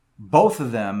 Both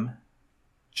of them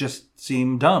just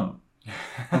seem dumb.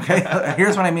 Okay?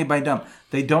 Here's what I mean by dumb.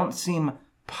 They don't seem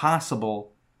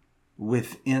possible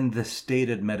within the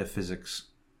stated metaphysics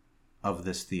of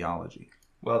this theology.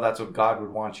 Well, that's what God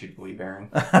would want you to believe, Aaron.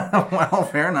 Well,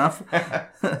 fair enough. Who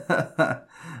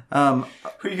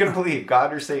are you going to believe,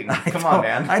 God or Satan? Come on,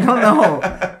 man. I don't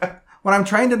know. What I'm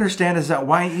trying to understand is that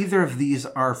why either of these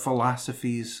are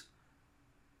philosophies.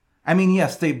 I mean,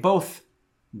 yes, they both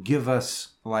give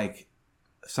us like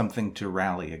something to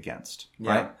rally against,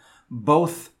 right?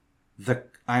 Both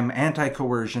I'm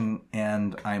anti-coercion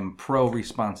and I'm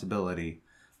pro-responsibility.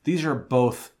 These are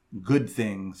both good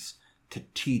things to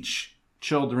teach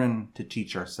children, to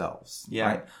teach ourselves,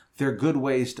 right? They're good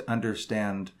ways to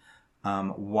understand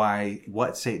why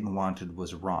what Satan wanted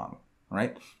was wrong.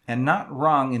 Right? And not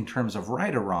wrong in terms of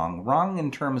right or wrong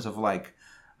in terms of like,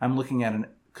 I'm looking at an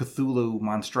Cthulhu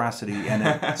monstrosity and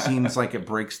it seems like it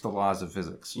breaks the laws of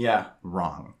physics. Yeah.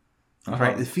 Wrong.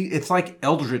 Right? It's like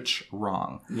eldritch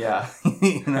wrong. Yeah.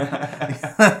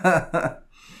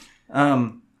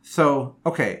 So,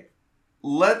 okay.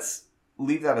 Let's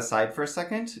leave that aside for a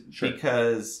second. Sure.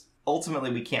 Because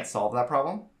ultimately we can't solve that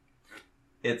problem.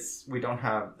 We don't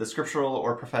have the scriptural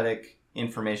or prophetic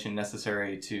information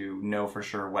necessary to know for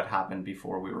sure what happened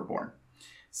before we were born.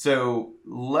 So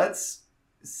let's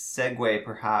segue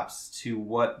perhaps to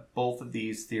what both of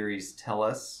these theories tell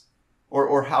us,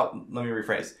 or how, let me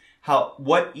rephrase,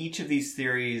 what each of these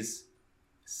theories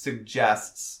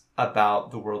suggests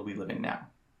about the world we live in now.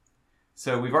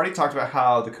 So we've already talked about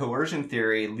how the coercion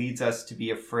theory leads us to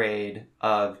be afraid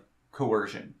of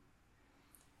coercion.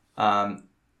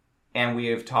 And we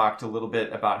have talked a little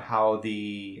bit about how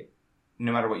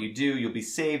no matter what you do, you'll be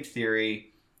saved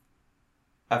theory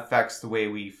affects the way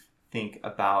we think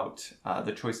about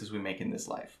the choices we make in this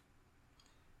life.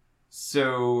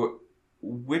 So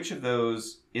which of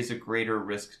those is a greater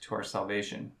risk to our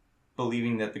salvation?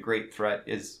 Believing that the great threat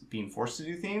is being forced to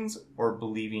do things, or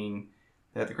believing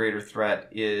that the greater threat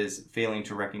is failing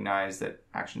to recognize that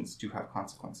actions do have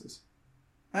consequences?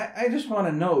 I just want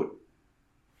to note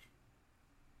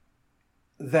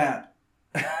that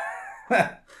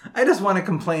I just want to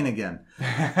complain again.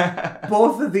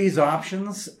 Both of these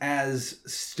options as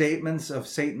statements of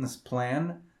Satan's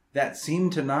plan that seem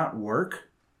to not work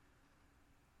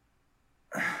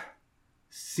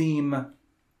seem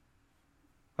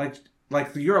like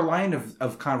like your line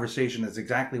of conversation is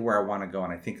exactly where I want to go,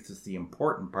 and I think this is the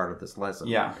important part of this lesson.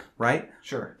 Yeah. Right?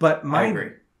 Sure. But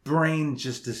my brain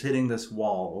just is hitting this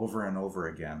wall over and over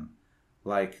again,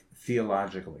 like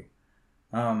theologically.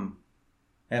 And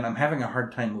I'm having a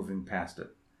hard time moving past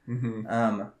it.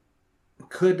 Mm-hmm.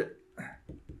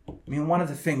 One of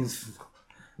the things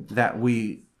that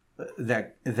we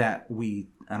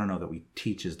I don't know that we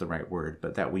teach is the right word,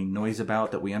 but that we noise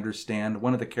about, that we understand,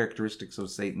 one of the characteristics of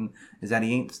Satan is that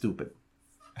he ain't stupid.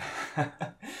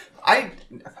 I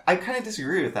kind of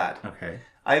disagree with that. Okay.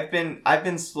 I've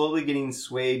been slowly getting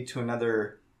swayed to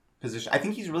another position. I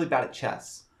think he's really bad at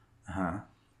chess. Uh-huh.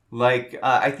 Like,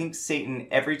 I think Satan,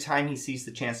 every time he sees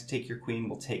the chance to take your queen,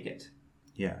 will take it.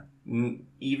 Yeah.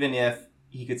 Even if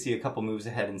he could see a couple moves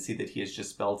ahead and see that he has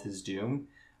just spelled his doom,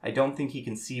 I don't think he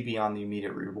can see beyond the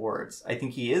immediate rewards. I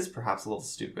think he is perhaps a little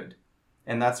stupid.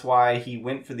 And that's why he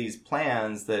went for these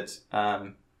plans that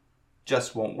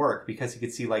just won't work, because he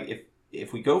could see, like,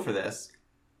 if we go for this,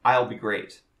 I'll be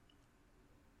great.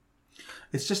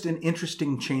 It's just an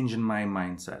interesting change in my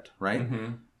mindset, right?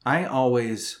 Mm-hmm. I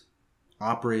always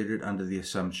operated under the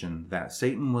assumption that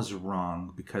Satan was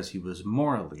wrong because he was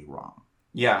morally wrong.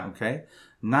 Yeah. Okay?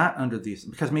 Not under these,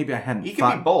 because maybe I hadn't He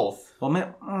could be both.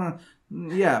 Well,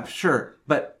 yeah, sure.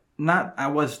 But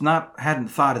hadn't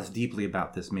thought as deeply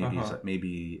about this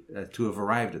maybe to have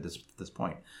arrived at this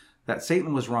point. That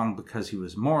Satan was wrong because he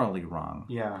was morally wrong.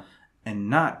 Yeah. And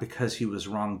not because he was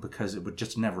wrong because it would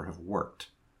just never have worked.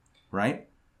 Right?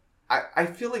 I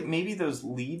feel like maybe those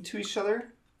lead to each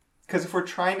other. Because if we're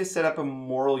trying to set up a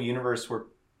moral universe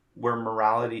where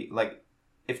morality, like,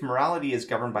 if morality is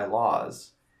governed by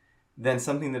laws, then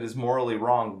something that is morally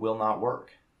wrong will not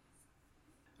work.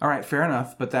 All right, fair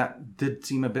enough, but that did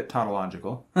seem a bit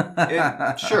tautological.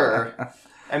 Sure.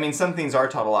 I mean, some things are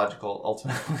tautological,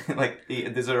 ultimately. Like,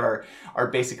 these are our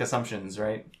basic assumptions,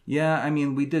 right? Yeah, I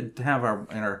mean, we did have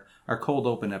our cold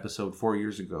open episode 4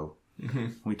 years ago. Mm-hmm.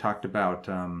 We talked about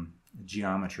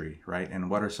geometry, right? And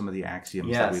what are some of the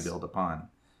axioms that we build upon,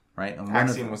 right? And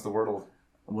Axiom was the Wordle.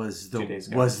 2 days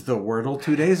ago. Was the Wordle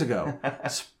 2 days ago.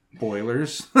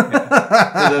 Spoilers. For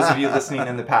those of you listening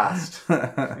in the past.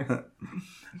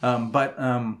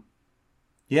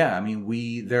 Yeah, I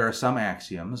mean, there are some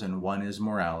axioms, and one is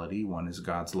morality, one is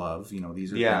God's love. You know,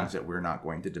 these are things that we're not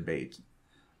going to debate,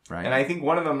 right? And I think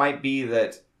one of them might be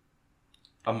that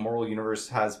a moral universe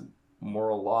has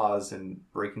moral laws, and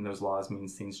breaking those laws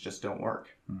means things just don't work.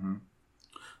 Mm-hmm.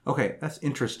 Okay, that's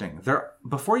interesting.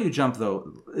 Before you jump,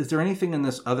 though, is there anything in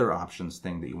this other options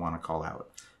thing that you want to call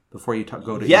out before you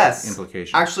go to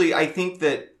implications? Actually, I think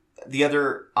that the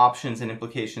other options and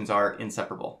implications are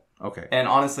inseparable. Okay. And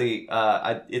honestly,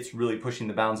 it's really pushing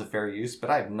the bounds of fair use,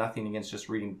 but I have nothing against just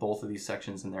reading both of these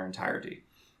sections in their entirety.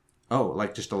 Oh,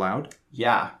 like just aloud?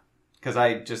 Yeah, because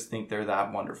I just think they're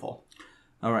that wonderful.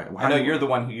 All right. Well, I know you're the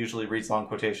one who usually reads long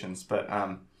quotations, but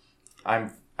I'm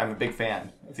a big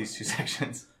fan of these two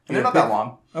sections. And they're not that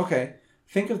long. Okay.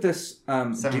 Think of this...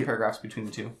 7 paragraphs between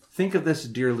the two. Think of this,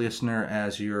 dear listener,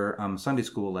 as your Sunday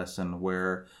school lesson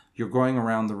where you're going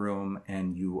around the room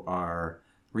and you are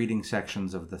reading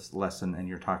sections of this lesson and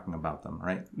you're talking about them,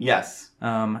 right? Yes.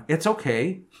 It's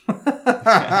okay.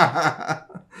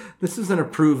 This is an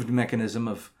approved mechanism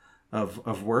of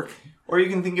work. Or you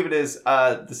can think of it as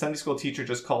the Sunday school teacher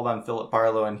just called on Philip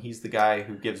Barlow, and he's the guy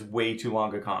who gives way too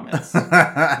long of comments. You're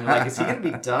like, is he going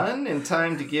to be done in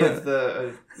time to give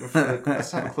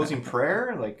let's have a closing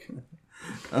prayer? Like,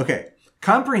 okay,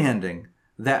 comprehending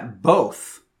that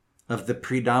both of the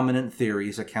predominant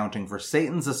theories accounting for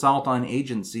Satan's assault on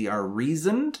agency are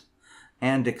reasoned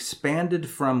and expanded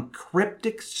from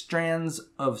cryptic strands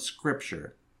of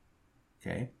Scripture.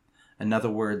 Okay, in other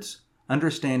words,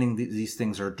 understanding these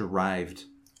things are derived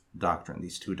doctrine,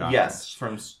 these two doctrines. Yes,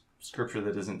 from Scripture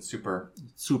that isn't super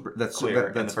clear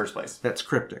in the first place. That's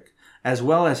cryptic. As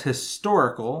well as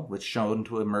historical, which shown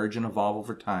to emerge and evolve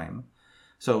over time.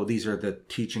 So these are the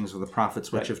teachings of the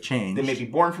prophets which have changed. They may be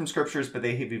born from Scriptures, but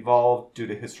they have evolved due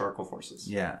to historical forces.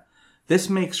 Yeah. This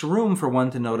makes room for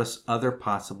one to notice other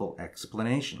possible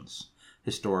explanations,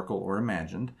 historical or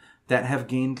imagined, that have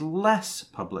gained less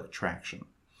public traction.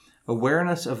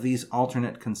 Awareness of these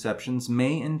alternate conceptions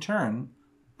may, in turn,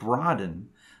 broaden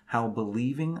how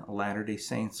believing Latter-day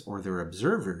Saints or their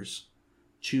observers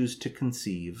choose to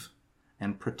conceive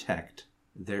and protect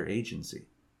their agency.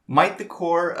 Might the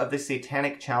core of the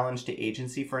satanic challenge to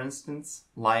agency, for instance,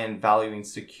 lie in valuing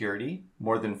security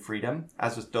more than freedom,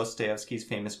 as with Dostoevsky's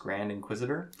famous Grand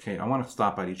Inquisitor? Okay, I want to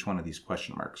stop at each one of these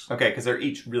question marks. Okay, because they're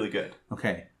each really good.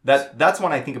 Okay. That's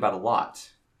one I think about a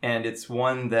lot. And it's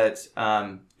one that,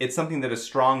 it's something that a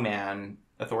strong man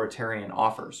authoritarian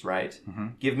offers, right? Mm-hmm.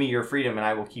 Give me your freedom and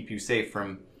I will keep you safe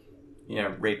from,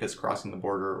 rapists crossing the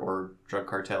border or drug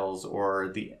cartels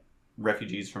or the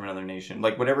refugees from another nation.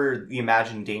 Like whatever the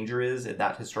imagined danger is at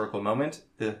that historical moment,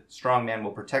 the strong man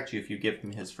will protect you if you give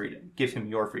him his freedom. Give him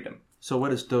your freedom. So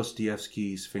what is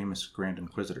Dostoevsky's famous Grand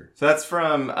Inquisitor? So that's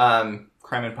from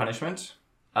Crime and Punishment,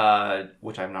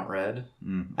 which I've not read.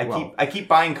 I keep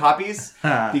buying copies.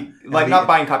 Not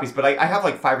buying copies, but I have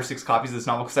like 5 or 6 copies of this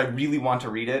novel because I really want to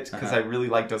read it because I really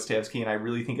like Dostoevsky and I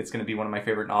really think it's going to be one of my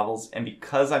favorite novels. And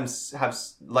because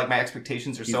my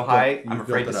expectations are so high, I'm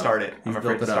afraid to start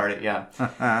it. Yeah.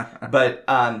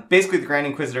 But basically, the Grand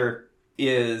Inquisitor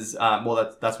is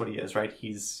that's what he is, right?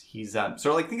 He's sort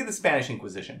of like, think of the Spanish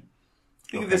Inquisition.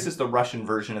 Think of this as the Russian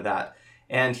version of that,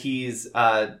 and he's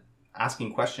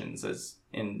asking questions as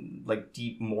in like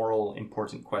deep moral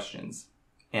important questions.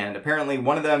 And apparently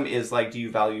one of them is like, do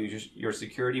you value your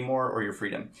security more or your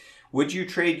freedom? Would you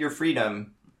trade your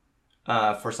freedom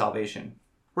for salvation?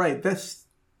 Right. That's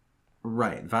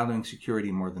right. Valuing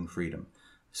security more than freedom.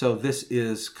 So this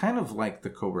is kind of like the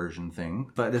coercion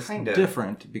thing, but it's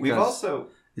different because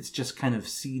it's just kind of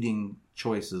seeding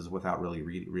choices without really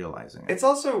realizing it. It's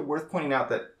also worth pointing out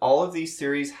that all of these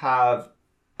theories have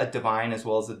a divine as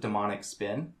well as a demonic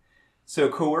spin. So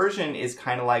coercion is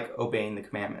kind of like obeying the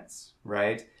commandments,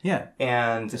 right? Yeah.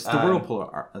 And it's the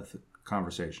whirlpool of the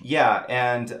conversation. Yeah,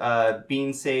 and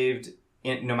being saved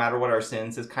no matter what our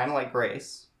sins is kind of like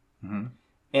grace. Mm-hmm.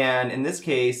 And in this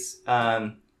case,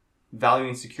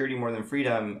 valuing security more than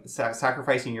freedom,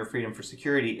 sacrificing your freedom for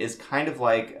security is kind of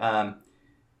like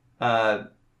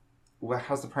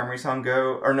how's the primary song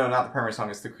go? Or no, not the primary song.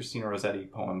 It's the Christina Rossetti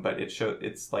poem, but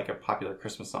it's like a popular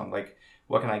Christmas song. Like,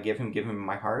 what can I give him? Give him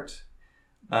my heart.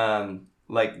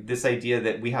 Like this idea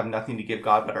that we have nothing to give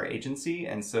God but our agency,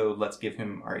 and so let's give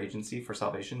him our agency for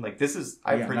salvation. Like this is,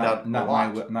 I've heard that a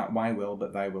lot. Not my will,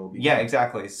 but thy will be done. Yeah,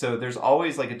 exactly. So there's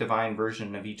always like a divine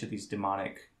version of each of these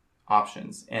demonic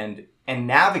options, and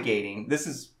navigating.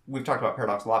 We've talked about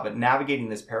paradox a lot, but navigating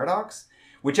this paradox,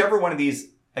 whichever one of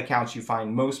these accounts you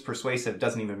find most persuasive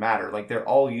doesn't even matter. Like they're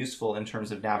all useful in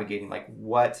terms of navigating like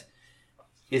what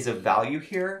is of value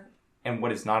here and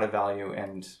what is not of value.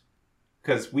 And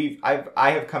because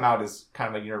I have come out as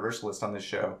kind of a universalist on this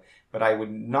show, but I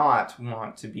would not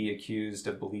want to be accused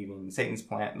of believing Satan's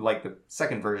plan, like the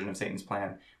second version of Satan's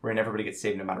plan, wherein everybody gets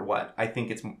saved no matter what. I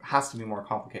think it has to be more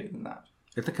complicated than that.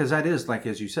 Because that is, like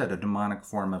as you said, a demonic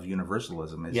form of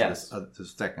universalism. Is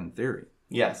this second theory?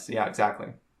 Yes. Yeah. Exactly.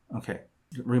 Okay.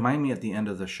 Remind me at the end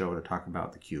of the show to talk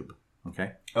about the cube.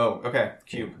 Okay. Oh, okay.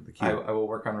 Cube. The cube. I will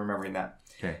work on remembering that.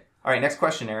 Okay. All right. Next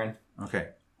question, Aaron. Okay.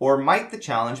 Or might the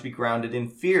challenge be grounded in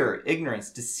fear,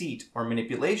 ignorance, deceit, or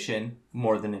manipulation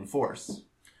more than in force?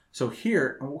 So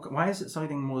here, why is it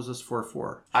citing Moses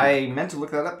 4:4? I meant to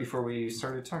look that up before we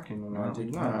started talking. Why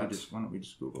don't we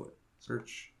just Google it?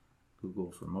 Search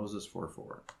Google for Moses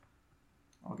 4:4.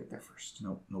 I'll get there first.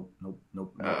 Nope.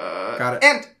 Got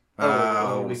it.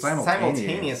 And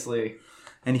simultaneously.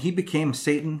 And he became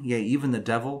Satan, yea, even the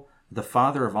devil, the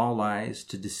father of all lies,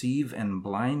 to deceive and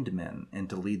blind men, and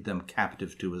to lead them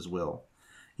captive to his will,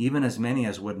 even as many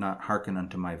as would not hearken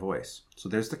unto my voice. So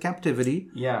there's the captivity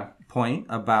point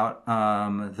about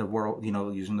the world,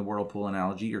 using the whirlpool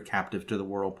analogy. You're captive to the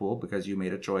whirlpool because you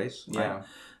made a choice. Right? Yeah.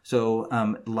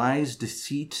 So lies,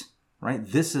 deceit, right?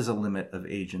 This is a limit of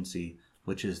agency,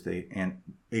 which is the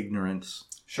ignorance.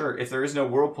 Sure. If there is no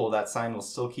whirlpool, that sign will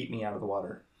still keep me out of the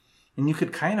water. And you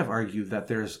could kind of argue that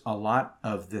there's a lot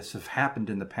of this have happened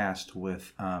in the past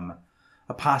with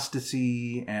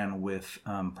apostasy and with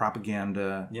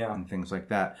propaganda and things like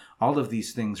that. All of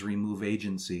these things remove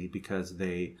agency because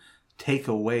they take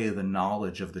away the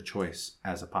knowledge of the choice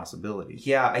as a possibility.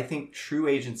 Yeah, I think true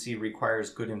agency requires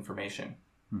good information.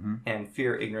 Mm-hmm. And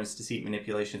fear, ignorance, deceit,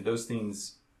 manipulation, those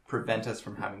things prevent us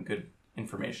from having good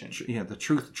information. Yeah, the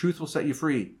truth will set you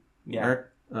free. Yeah. Eric,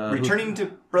 returning to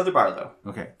Brother Barlow.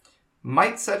 Okay.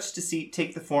 Might such deceit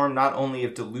take the form not only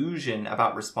of delusion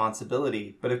about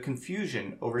responsibility, but of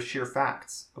confusion over sheer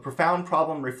facts? A profound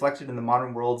problem reflected in the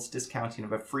modern world's discounting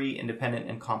of a free, independent,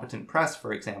 and competent press,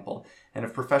 for example, and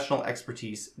of professional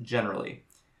expertise generally.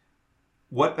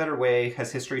 What better way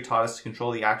has history taught us to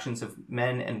control the actions of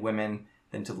men and women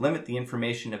than to limit the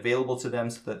information available to them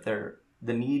so that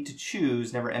the need to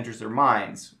choose never enters their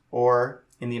minds, or,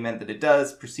 in the event that it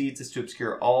does, proceeds as to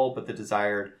obscure all but the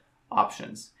desired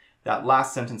options? That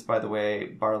last sentence, by the way,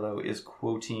 Barlow is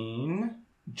quoting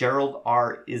Gerald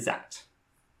R. Izatt,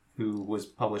 who was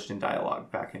published in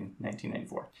Dialogue back in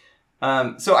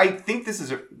 1994. So I think this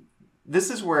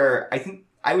is where I think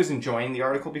I was enjoying the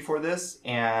article before this,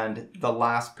 and the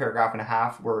last paragraph and a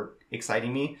half were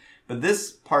exciting me. But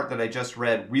this part that I just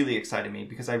read really excited me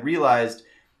because I realized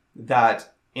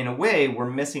that, in a way, we're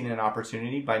missing an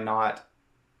opportunity by not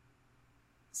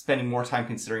spending more time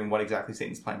considering what exactly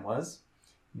Satan's plan was.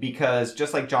 Because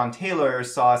just like John Taylor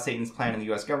saw Satan's plan in the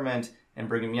U.S. government and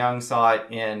Brigham Young saw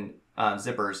it in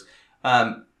zippers,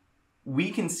 we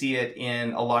can see it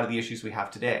in a lot of the issues we have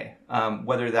today.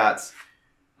 Whether that's...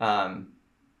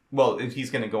 well,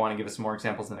 he's going to go on and give us some more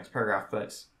examples in the next paragraph,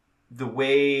 but the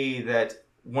way that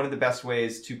one of the best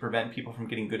ways to prevent people from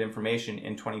getting good information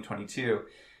in 2022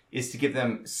 is to give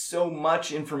them so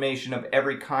much information of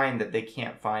every kind that they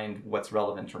can't find what's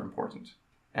relevant or important.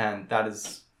 And that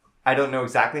is, I don't know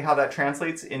exactly how that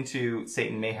translates into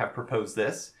Satan may have proposed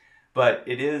this, but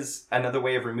it is another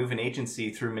way of removing agency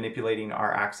through manipulating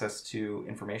our access to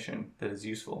information that is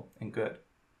useful and good.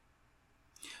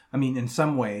 I mean, in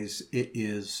some ways, it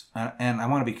is, and I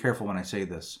want to be careful when I say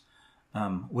this,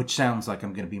 which sounds like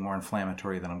I'm going to be more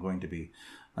inflammatory than I'm going to be.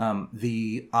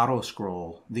 The auto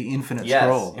scroll, the infinite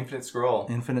scroll. Yes,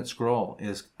 Infinite scroll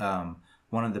is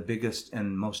one of the biggest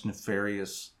and most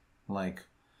nefarious,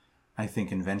 I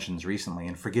think, inventions recently.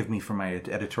 And forgive me for my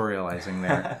editorializing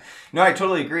there. No, I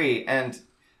totally agree. And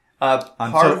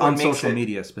on social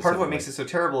media specifically. Part of what makes it so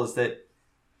terrible is that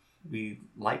we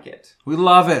like it. We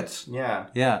love it. Yeah.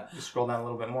 Yeah. Just scroll down a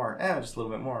little bit more. Just a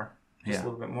little bit more. Just a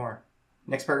little bit more.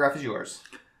 Next paragraph is yours.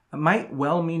 Might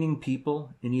well-meaning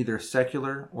people in either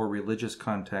secular or religious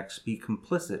contexts be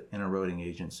complicit in eroding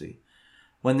agency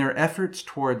when their efforts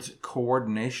towards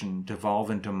coordination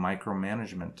devolve into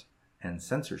micromanagement and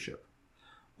censorship?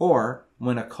 Or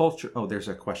when a culture... Oh, there's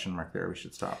a question mark there. We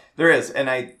should stop. There is. And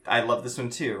I love this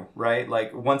one too, right?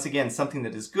 Once again, something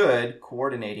that is good,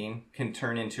 coordinating, can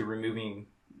turn into removing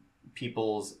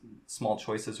people's small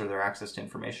choices or their access to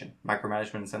information.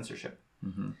 Micromanagement and censorship.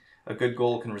 Mm-hmm. A good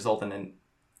goal can result in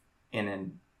a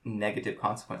negative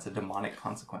consequence, a demonic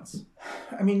consequence.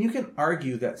 I mean, you can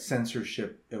argue that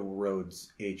censorship erodes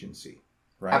agency,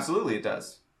 right? Absolutely, it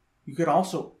does. You could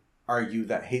also argue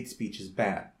that hate speech is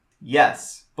bad.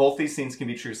 Yes, both these things can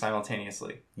be true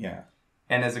simultaneously. Yeah.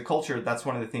 And as a culture, that's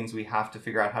one of the things we have to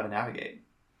figure out how to navigate.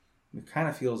 It kind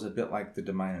of feels a bit like the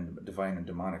divine and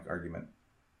demonic argument.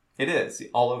 It is,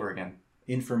 all over again.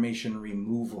 Information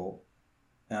removal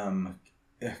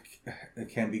it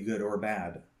can be good or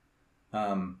bad.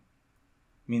 I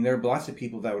mean, there are lots of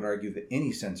people that would argue that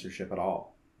any censorship at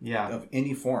all, of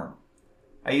any form,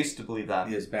 I used to believe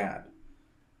that, is bad.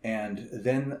 And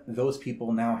then those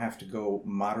people now have to go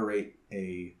moderate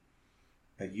a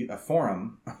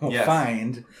forum will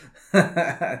find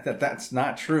that that's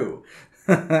not true.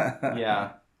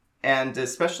 Yeah. And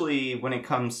especially when it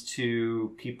comes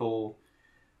to people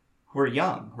who are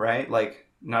young, right?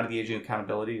 Not at the age of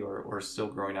accountability or still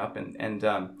growing up. And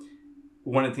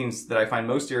one of the things that I find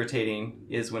most irritating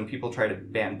is when people try to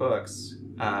ban books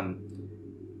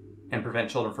and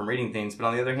prevent children from reading things. But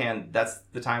on the other hand, that's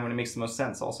the time when it makes the most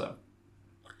sense also.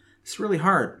 It's really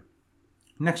hard.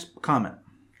 Next comment.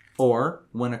 Or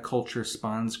when a culture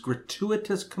spawns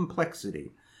gratuitous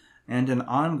complexity and an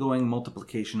ongoing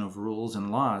multiplication of rules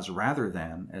and laws rather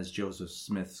than, as Joseph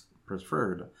Smith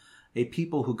preferred, a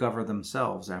people who govern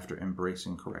themselves after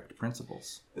embracing correct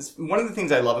principles. One of the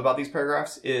things I love about these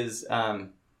paragraphs is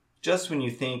just when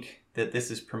you think that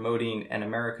this is promoting an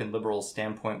American liberal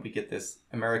standpoint, we get this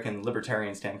American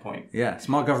libertarian standpoint. Yeah,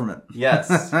 small government. Yes.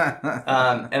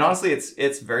 And honestly,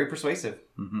 it's very persuasive.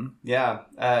 Mm-hmm.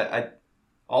 Yeah.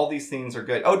 All these things are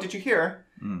good. Oh, did you hear?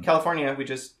 California, we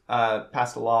just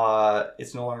passed a law.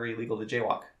 It's no longer illegal to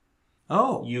jaywalk.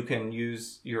 Oh. You can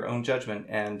use your own judgment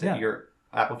and your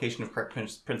application of correct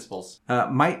principles.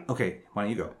 Why don't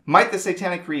you go? Might the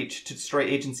satanic reach to destroy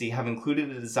agency have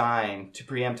included a design to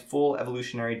preempt full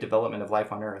evolutionary development of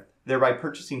life on Earth, thereby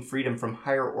purchasing freedom from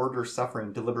higher order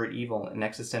suffering, deliberate evil, and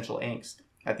existential angst,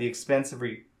 at the expense of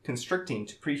constricting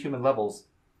to pre-human levels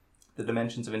the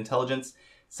dimensions of intelligence,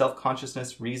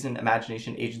 self-consciousness, reason,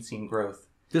 imagination, agency, and growth?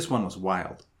 This one was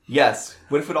wild. Yes.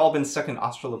 What if it all been stuck in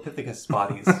Australopithecus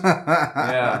bodies?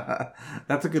 Yeah.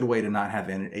 That's a good way to not have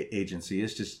agency,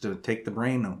 is just to take the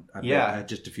brain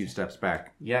just a few steps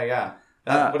back. Yeah.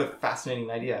 What a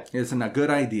fascinating idea. It's a good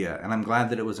idea, and I'm glad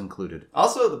that it was included.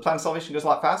 Also, the plan of salvation goes a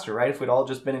lot faster, right? If we'd all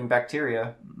just been in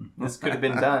bacteria, this could have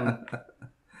been done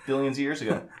billions of years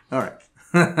ago. All right.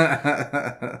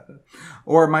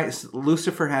 Or might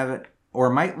Lucifer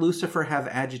have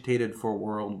agitated for a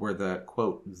world where the,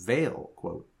 quote, veil,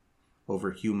 quote,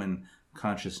 over human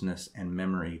consciousness and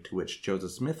memory to which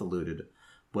Joseph Smith alluded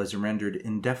was rendered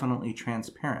indefinitely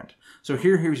transparent. So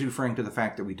here he's referring to the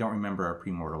fact that we don't remember our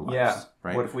premortal lives. Yeah.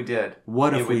 Right? What if we did?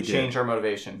 What if we did? It would change our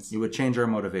motivations. It would change our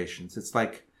motivations. It's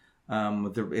like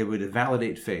it would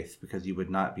validate faith because you would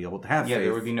not be able to have faith. Yeah,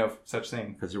 there would be no such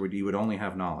thing. Because you would only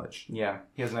have knowledge. Yeah,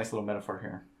 he has a nice little metaphor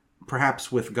here.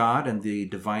 Perhaps with God and the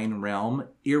divine realm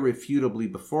irrefutably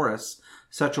before us,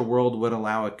 such a world would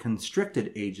allow a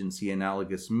constricted agency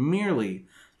analogous merely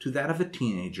to that of a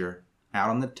teenager out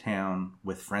on the town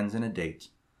with friends in a date,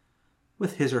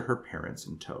 with his or her parents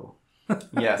in tow.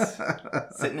 Yes,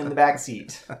 sitting in the back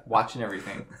seat, watching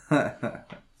everything.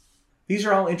 These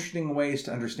are all interesting ways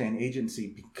to understand agency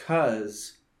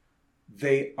because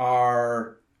they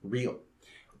are real.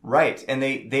 Right, and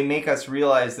they make us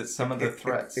realize that some of the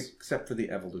threats... Except for the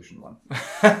evolution one.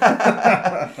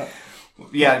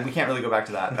 Yeah, we can't really go back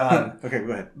to that. Okay,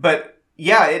 go ahead. But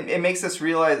yeah, it makes us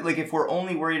realize, like, if we're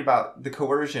only worried about the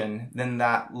coercion, then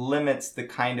that limits the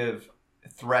kind of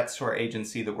threats to our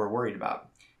agency that we're worried about.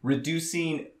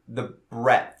 Reducing the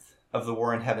breadth of the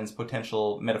war in heaven's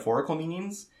potential metaphorical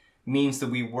meanings means that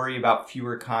we worry about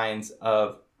fewer kinds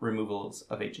of removals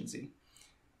of agency.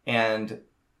 And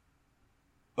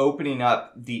opening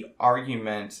up the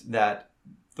argument that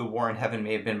the war in heaven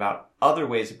may have been about other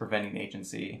ways of preventing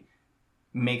agency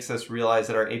makes us realize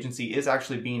that our agency is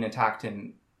actually being attacked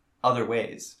in other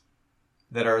ways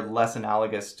that are less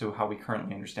analogous to how we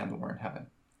currently understand the war in heaven.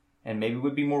 And maybe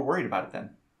we'd be more worried about it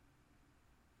then.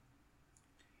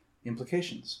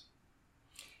 Implications.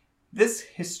 This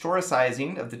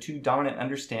historicizing of the two dominant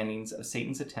understandings of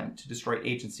Satan's attempt to destroy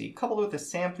agency, coupled with a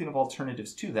sampling of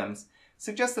alternatives to them,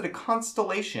 suggests that a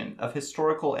constellation of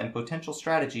historical and potential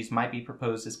strategies might be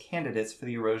proposed as candidates for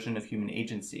the erosion of human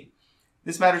agency.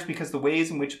 This matters because the ways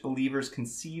in which believers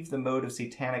conceive the mode of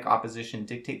satanic opposition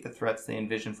dictate the threats they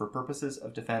envision for purposes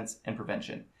of defense and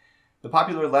prevention. The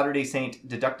popular Latter-day Saint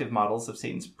deductive models of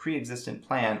Satan's pre-existent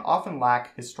plan often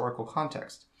lack historical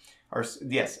context.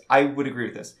 Yes, I would agree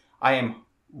with this. I am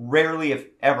rarely, if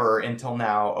ever, until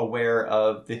now, aware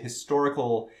of the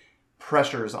historical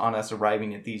pressures on us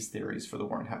arriving at these theories for the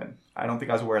war in heaven. I don't think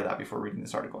I was aware of that before reading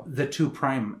this article. The two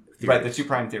prime theories. Right, the two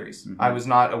prime theories. Mm-hmm. I was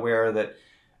not aware that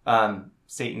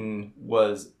Satan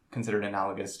was considered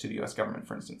analogous to the U.S. government,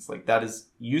 for instance. Like, that is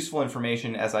useful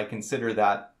information as I consider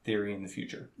that theory in the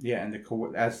future. Yeah, and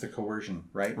that's the coercion,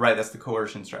 right? Right, that's the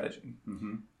coercion strategy.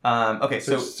 Mm-hmm. Okay,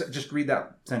 so just read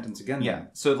that sentence again. Yeah,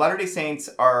 so Latter-day Saints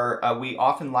are, we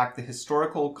often lack the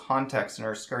historical context and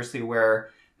are scarcely aware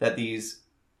that these,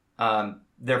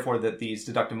 therefore that these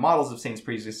deductive models of Satan's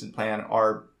pre-existent plan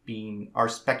are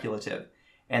speculative.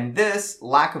 And this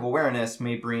lack of awareness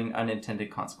may bring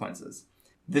unintended consequences.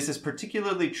 This is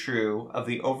particularly true of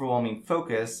the overwhelming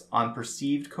focus on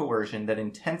perceived coercion that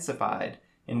intensified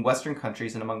in Western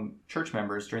countries and among church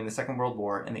members during the Second World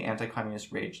War and the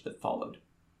anti-communist rage that followed.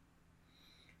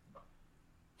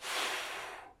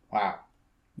 Wow.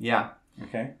 Yeah.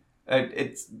 Okay.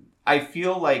 I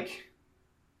feel like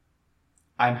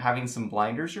I'm having some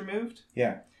blinders removed.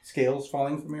 Yeah. Scales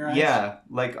falling from your eyes? Yeah.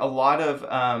 Like a lot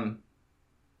of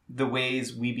the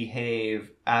ways we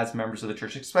behave as members of the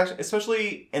church,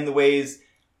 especially in the ways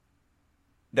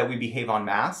that we behave en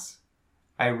masse,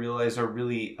 I realize are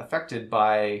really affected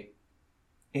by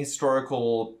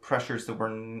historical pressures that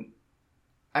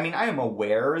I am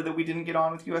aware that we didn't get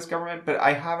on with the U.S. government, but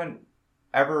I haven't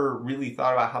ever really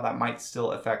thought about how that might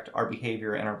still affect our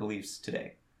behavior and our beliefs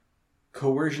today.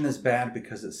 Coercion is bad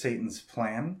because it's Satan's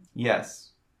plan?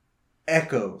 Yes.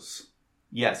 Echoes.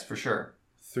 Yes, for sure.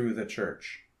 Through the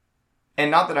church. And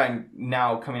not that I'm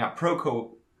now coming out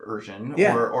pro-coercion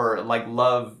or like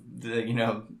love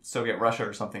the, Soviet Russia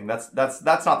or something. That's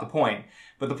not the point.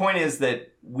 But the point is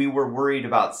that we were worried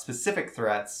about specific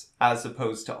threats as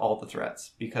opposed to all the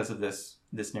threats because of this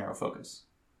narrow focus.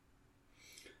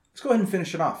 Let's go ahead and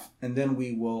finish it off, and then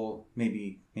we will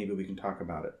maybe we can talk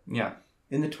about it. Yeah.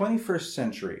 In the 21st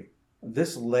century,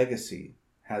 this legacy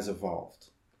has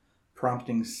evolved,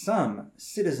 prompting some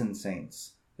citizen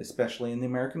saints, especially in the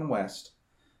American West,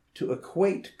 to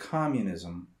equate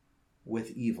communism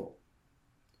with evil,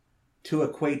 to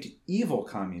equate evil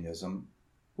communism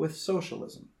with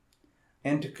socialism,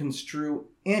 and to construe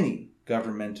any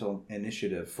governmental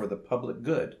initiative for the public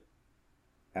good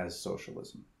as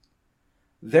socialism.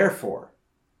 Therefore,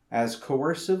 as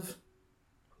coercive,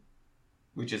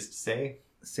 we just say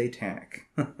satanic.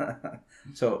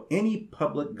 So any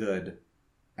public good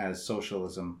as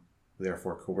socialism,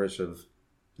 therefore coercive,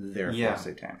 therefore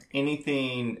satanic.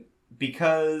 Anything,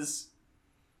 because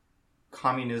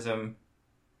communism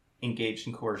engaged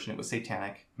in coercion, it was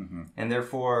satanic. Mm-hmm. And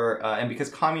therefore, and because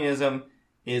communism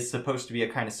is supposed to be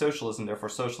a kind of socialism, therefore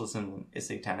socialism is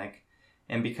satanic.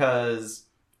 And because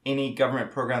any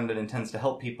government program that intends to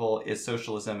help people is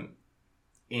socialism,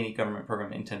 any government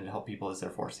program intended to help people is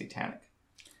therefore satanic.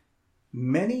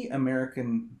 Many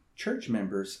American church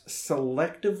members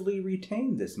selectively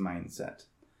retain this mindset,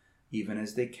 even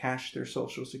as they cash their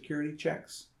Social Security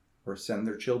checks or send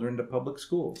their children to public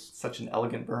schools. Such an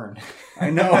elegant burn. I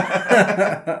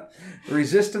know.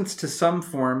 Resistance to some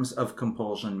forms of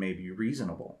compulsion may be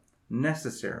reasonable,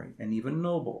 necessary, and even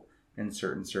noble in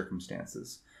certain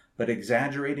circumstances. But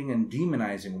exaggerating and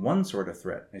demonizing one sort of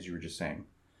threat, as you were just saying,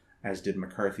 as did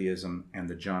McCarthyism and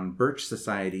the John Birch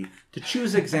Society, to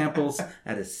choose examples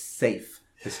at a safe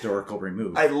historical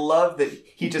remove. I love that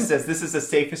he just says this is a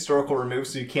safe historical remove,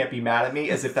 so you can't be mad at me,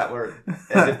 as if that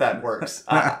works.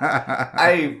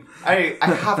 I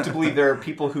have to believe there are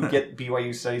people who get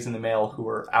BYU studies in the mail who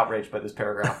are outraged by this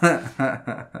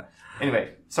paragraph.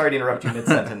 Anyway, sorry to interrupt you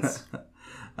mid-sentence.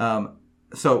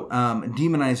 So,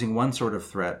 demonizing one sort of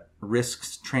threat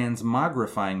risks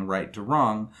transmogrifying right to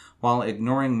wrong while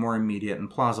ignoring more immediate and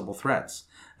plausible threats.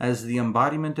 As the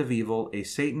embodiment of evil, a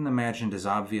Satan imagined as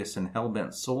obvious and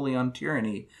hell-bent solely on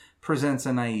tyranny presents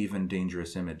a naive and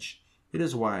dangerous image. It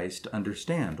is wise to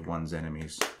understand one's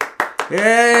enemies.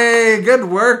 Yay! Good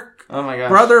work! Oh my gosh.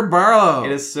 Brother Barlow!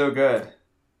 It is so good.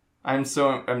 I'm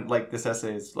like, this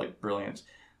essay is, like, brilliant.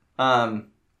 And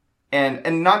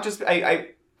not just,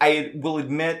 I will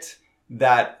admit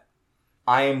that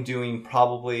I am doing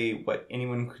probably what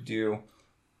anyone could do,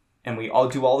 and we all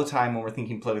do all the time when we're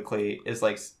thinking politically, is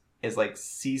like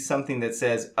see something that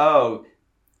says, oh,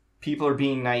 people are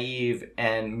being naive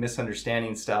and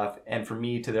misunderstanding stuff, and for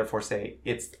me to therefore say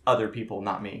it's other people,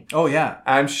 not me. Oh yeah.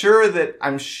 I'm sure that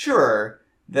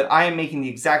I am making the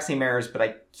exact same errors, but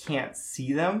I can't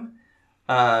see them.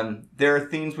 There are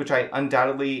things which I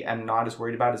undoubtedly am not as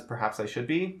worried about as perhaps I should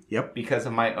be. Yep. Because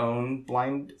of my own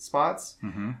blind spots.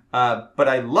 Mm-hmm. But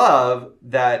I love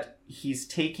that he's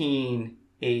taking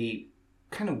a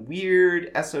kind of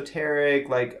weird, esoteric,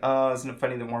 like, oh, isn't it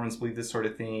funny that Mormons believe this sort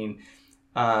of thing?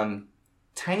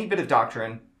 Tiny bit of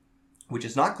doctrine, which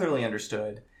is not clearly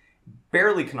understood,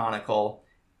 barely canonical,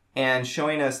 and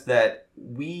showing us that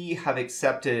we have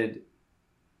accepted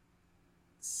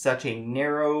such a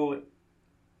narrow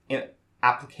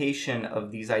application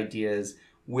of these ideas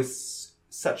with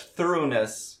such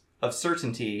thoroughness of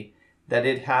certainty that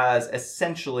it has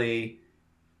essentially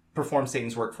performed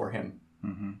Satan's work for him.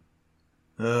 Mm-hmm.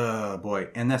 Oh boy.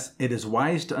 And it is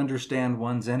wise to understand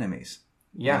one's enemies.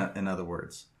 Yeah. In other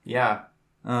words. Yeah.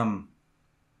 I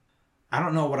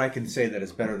don't know what I can say that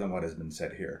is better than what has been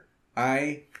said here.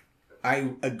 I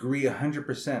agree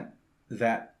 100%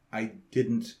 that I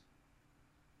didn't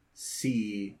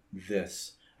see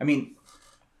this. I mean,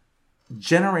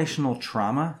 generational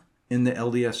trauma in the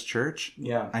LDS Church,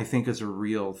 yeah, I think is a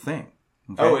real thing.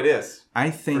 Okay? Oh, it is. I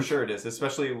think for sure it is,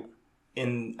 especially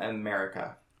in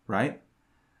America, right?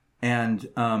 And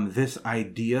this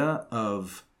idea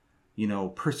of,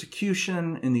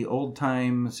 persecution in the old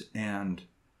times, and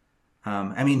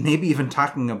I mean, maybe even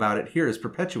talking about it here is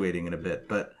perpetuating it a bit,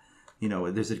 but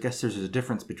there's a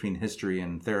difference between history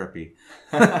and therapy.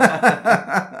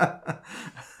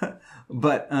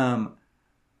 But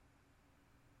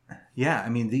yeah, I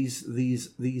mean,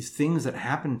 these things that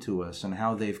happen to us and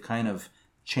how they've kind of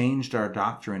changed our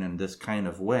doctrine in this kind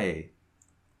of way,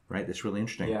 right? That's really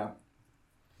interesting.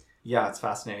 Yeah, it's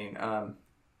fascinating.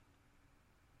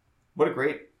 What a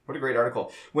great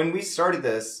article. When we started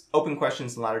this, Open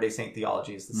Questions in Latter-day Saint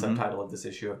Theology is the subtitle of this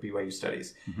issue of BYU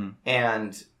Studies. Mm-hmm.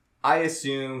 And I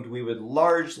assumed we would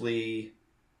largely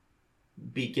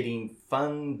be getting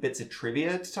fun bits of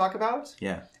trivia to talk about.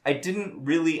 Yeah. I didn't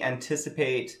really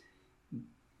anticipate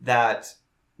that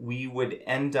we would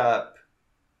end up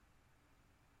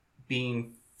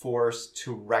being forced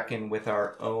to reckon with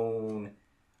our own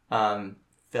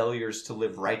failures to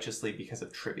live righteously because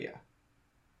of trivia.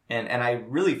 And I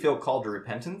really feel called to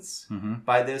repentance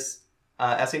by this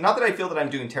essay. Not that I feel that I'm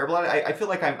doing terrible at it. I feel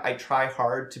like I try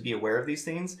hard to be aware of these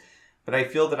things, but I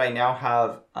feel that I now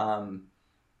have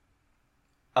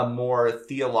a more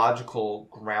theological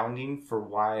grounding for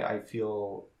why I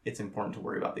feel it's important to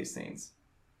worry about these things.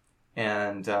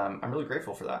 And I'm really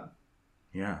grateful for that.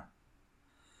 Yeah.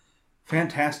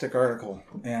 Fantastic article.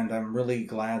 And I'm really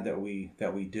glad that we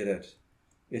did it.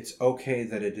 It's okay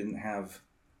that it didn't have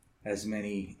as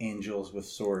many angels with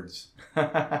swords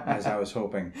as I was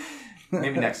hoping.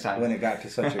 Maybe next time. When it got to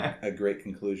such a great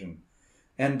conclusion.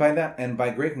 And by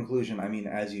great conclusion, I mean,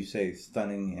 as you say,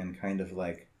 stunning and kind of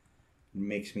like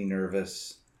makes me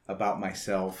nervous about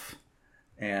myself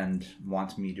and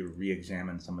wants me to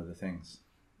re-examine some of the things.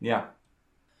 Yeah.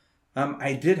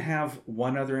 I did have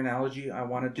one other analogy I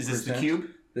wanted to present. Is this the cube?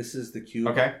 This is the cube.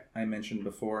 Okay. I mentioned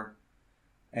before.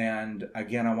 And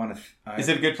again, I want to... Is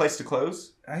it a good place to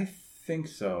close? I think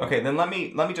so. Okay, then let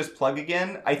me just plug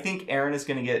again. I think Aaron is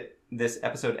going to get this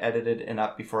episode edited and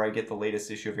up before I get the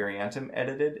latest issue of Variantum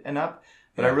edited and up.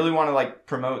 But I really want to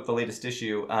promote the latest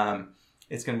issue.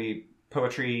 It's going to be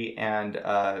poetry and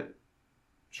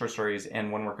short stories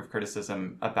and one work of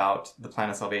criticism about the plan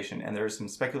of salvation. And there's some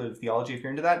speculative theology if you're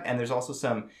into that. And there's also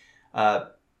some...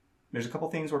 there's a couple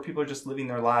things where people are just living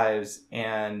their lives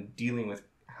and dealing with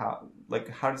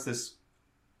how does this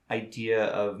idea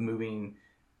of moving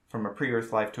from a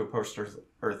pre-Earth life to a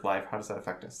post-Earth life, how does that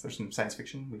affect us? There's some science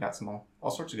fiction. We got some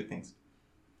all sorts of good things.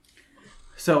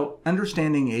 So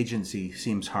understanding agency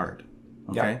seems hard,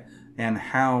 okay? Yeah. And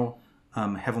how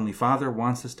Heavenly Father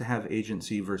wants us to have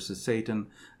agency versus Satan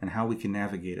and how we can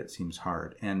navigate it seems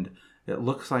hard. And it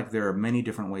looks like there are many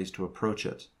different ways to approach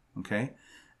it, okay?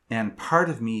 And part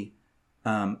of me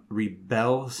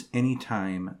rebels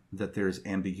anytime that there's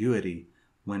ambiguity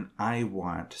when I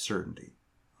want certainty.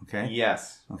 Okay?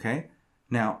 Yes. Okay?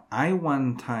 Now, I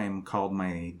one time called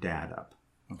my dad up.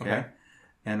 Okay?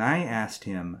 And I asked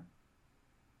him,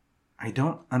 I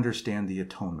don't understand the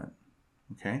atonement.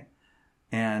 Okay?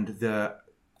 And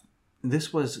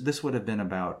this would have been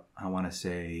about, I want to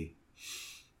say,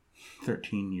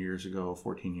 13 years ago,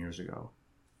 14 years ago.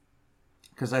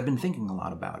 Because I've been thinking a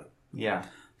lot about it. Yeah.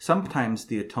 Sometimes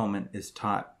the atonement is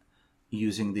taught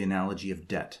using the analogy of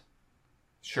debt.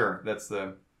 Sure, that's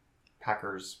the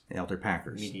Elder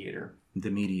Packers. Mediator.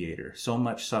 The mediator. So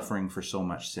much suffering for so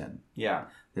much sin. Yeah.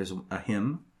 There's a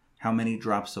hymn, how many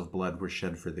drops of blood were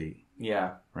shed for thee?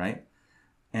 Yeah. Right?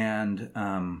 And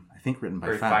I think written by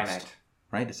very Faust. Finite.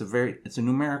 Right? It's a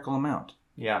numerical amount.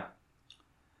 Yeah.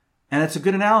 And it's a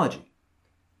good analogy.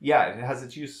 Yeah, it has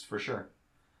its use for sure.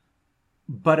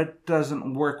 But it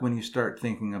doesn't work when you start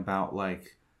thinking about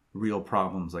real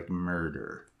problems like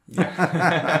murder.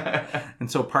 Yeah. And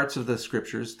so parts of the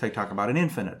scriptures, they talk about an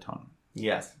infinite atonement.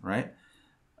 Yes. Right?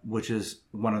 Which is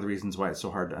one of the reasons why it's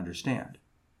so hard to understand.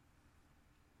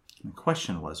 And the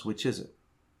question was, which is it?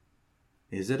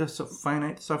 Is it a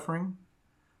finite suffering?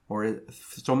 Or is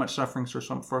so much suffering for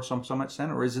so much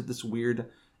sin? Or is it this weird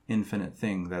infinite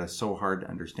thing that is so hard to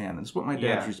understand? And that's what my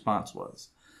dad's response was.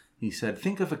 He said,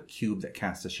 think of a cube that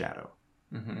casts a shadow.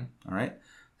 Mm-hmm. All right?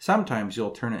 Sometimes you'll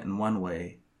turn it in one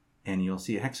way and you'll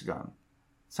see a hexagon.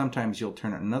 Sometimes you'll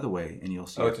turn it another way and you'll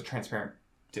see... Oh, it's a transparent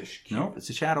dish cube. No,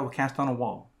 it's a shadow cast on a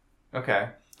wall. Okay.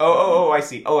 Oh, I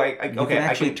see. Oh,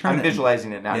 I'm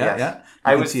visualizing it now. Yeah, yes. Yeah.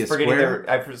 I was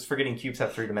forgetting cubes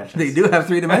have 3 dimensions. They do have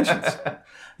 3 dimensions.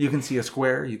 You can see a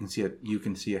square. You can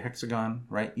see a hexagon.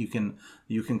 Right. You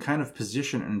can kind of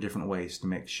position it in different ways to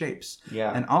make shapes.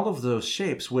 Yeah. And all of those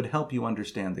shapes would help you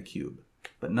understand the cube,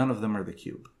 but none of them are the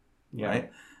cube. Yeah.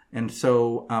 Right. And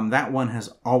so that one has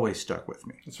always stuck with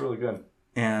me. It's really good.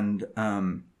 And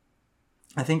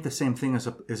I think the same thing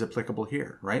is applicable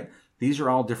here. Right. These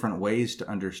are all different ways to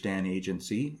understand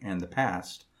agency and the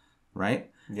past,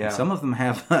 right? Yeah. And some of them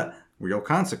have real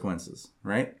consequences,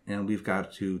 right? And we've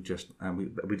got to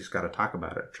we just got to talk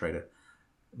about it, try to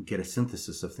get a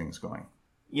synthesis of things going.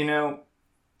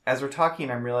 As we're talking,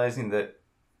 I'm realizing that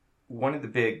one of the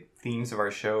big themes of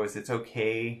our show is it's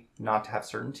okay not to have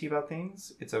certainty about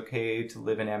things. It's okay to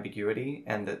live in ambiguity,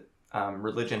 and that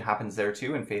religion happens there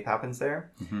too, and faith happens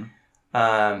there.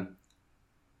 Mm-hmm.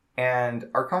 And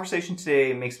our conversation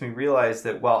today makes me realize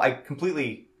that, while I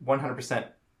completely 100%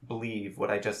 believe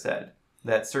what I just said,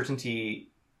 that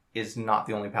certainty is not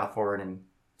the only path forward, and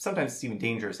sometimes it's even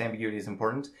dangerous. Ambiguity is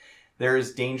important. There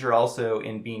is danger also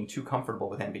in being too comfortable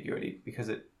with ambiguity, because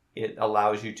it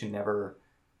allows you to never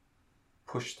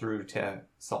push through to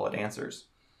solid answers.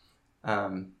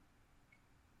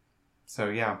 So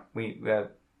yeah,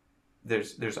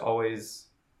 there's always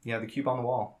the cube on the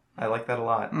wall. I like that a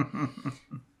lot.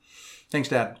 Thanks,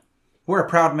 Dad. We're a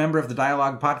proud member of the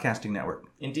Dialogue Podcasting Network.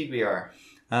 Indeed we are.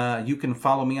 You can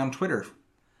follow me on Twitter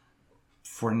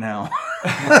for now.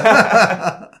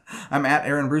 I'm at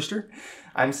Aaron Brewster.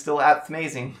 I'm still at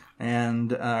Amazing.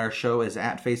 And our show is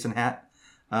at Face and Hat.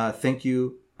 Thank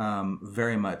you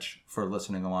very much for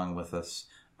listening along with us.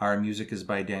 Our music is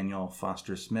by Daniel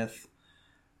Foster Smith.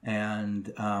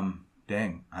 And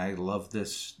dang, I love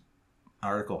this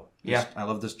article. I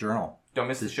love this journal. Don't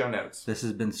miss the show notes. This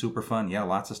has been super fun. Yeah,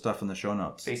 lots of stuff in the show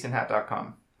notes.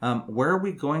 faceandhat.com. Where are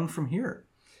we going from here?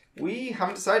 We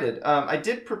haven't decided. I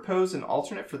did propose an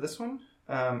alternate for this one.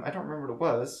 I don't remember what it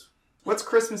was. What's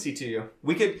Christmassy to you?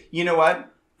 We could, you know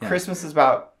what? Yeah. Christmas is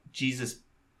about Jesus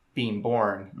being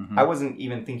born. Mm-hmm. I wasn't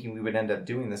even thinking we would end up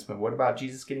doing this, but what about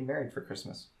Jesus getting married for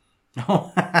Christmas?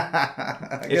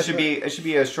 It should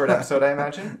be a short episode, I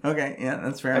imagine. Okay, yeah,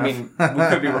 that's fair enough. I mean, we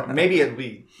could be wrong. Maybe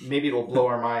it'll blow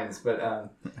our minds,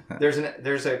 but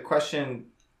there's a question: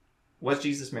 was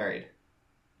Jesus married?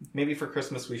 Maybe for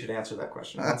Christmas we should answer that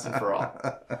question once and for all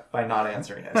by not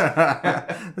answering it.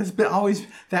 That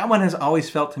one has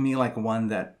always felt to me like one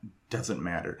that doesn't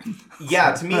matter.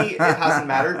 Yeah, to me it hasn't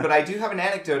mattered, but I do have an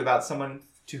anecdote about someone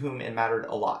to whom it mattered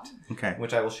a lot. Okay.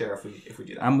 Which I will share if we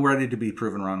do that. I'm ready to be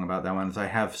proven wrong about that one, as I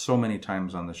have so many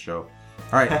times on this show.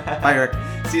 All right. Bye, Eric.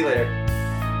 See you later.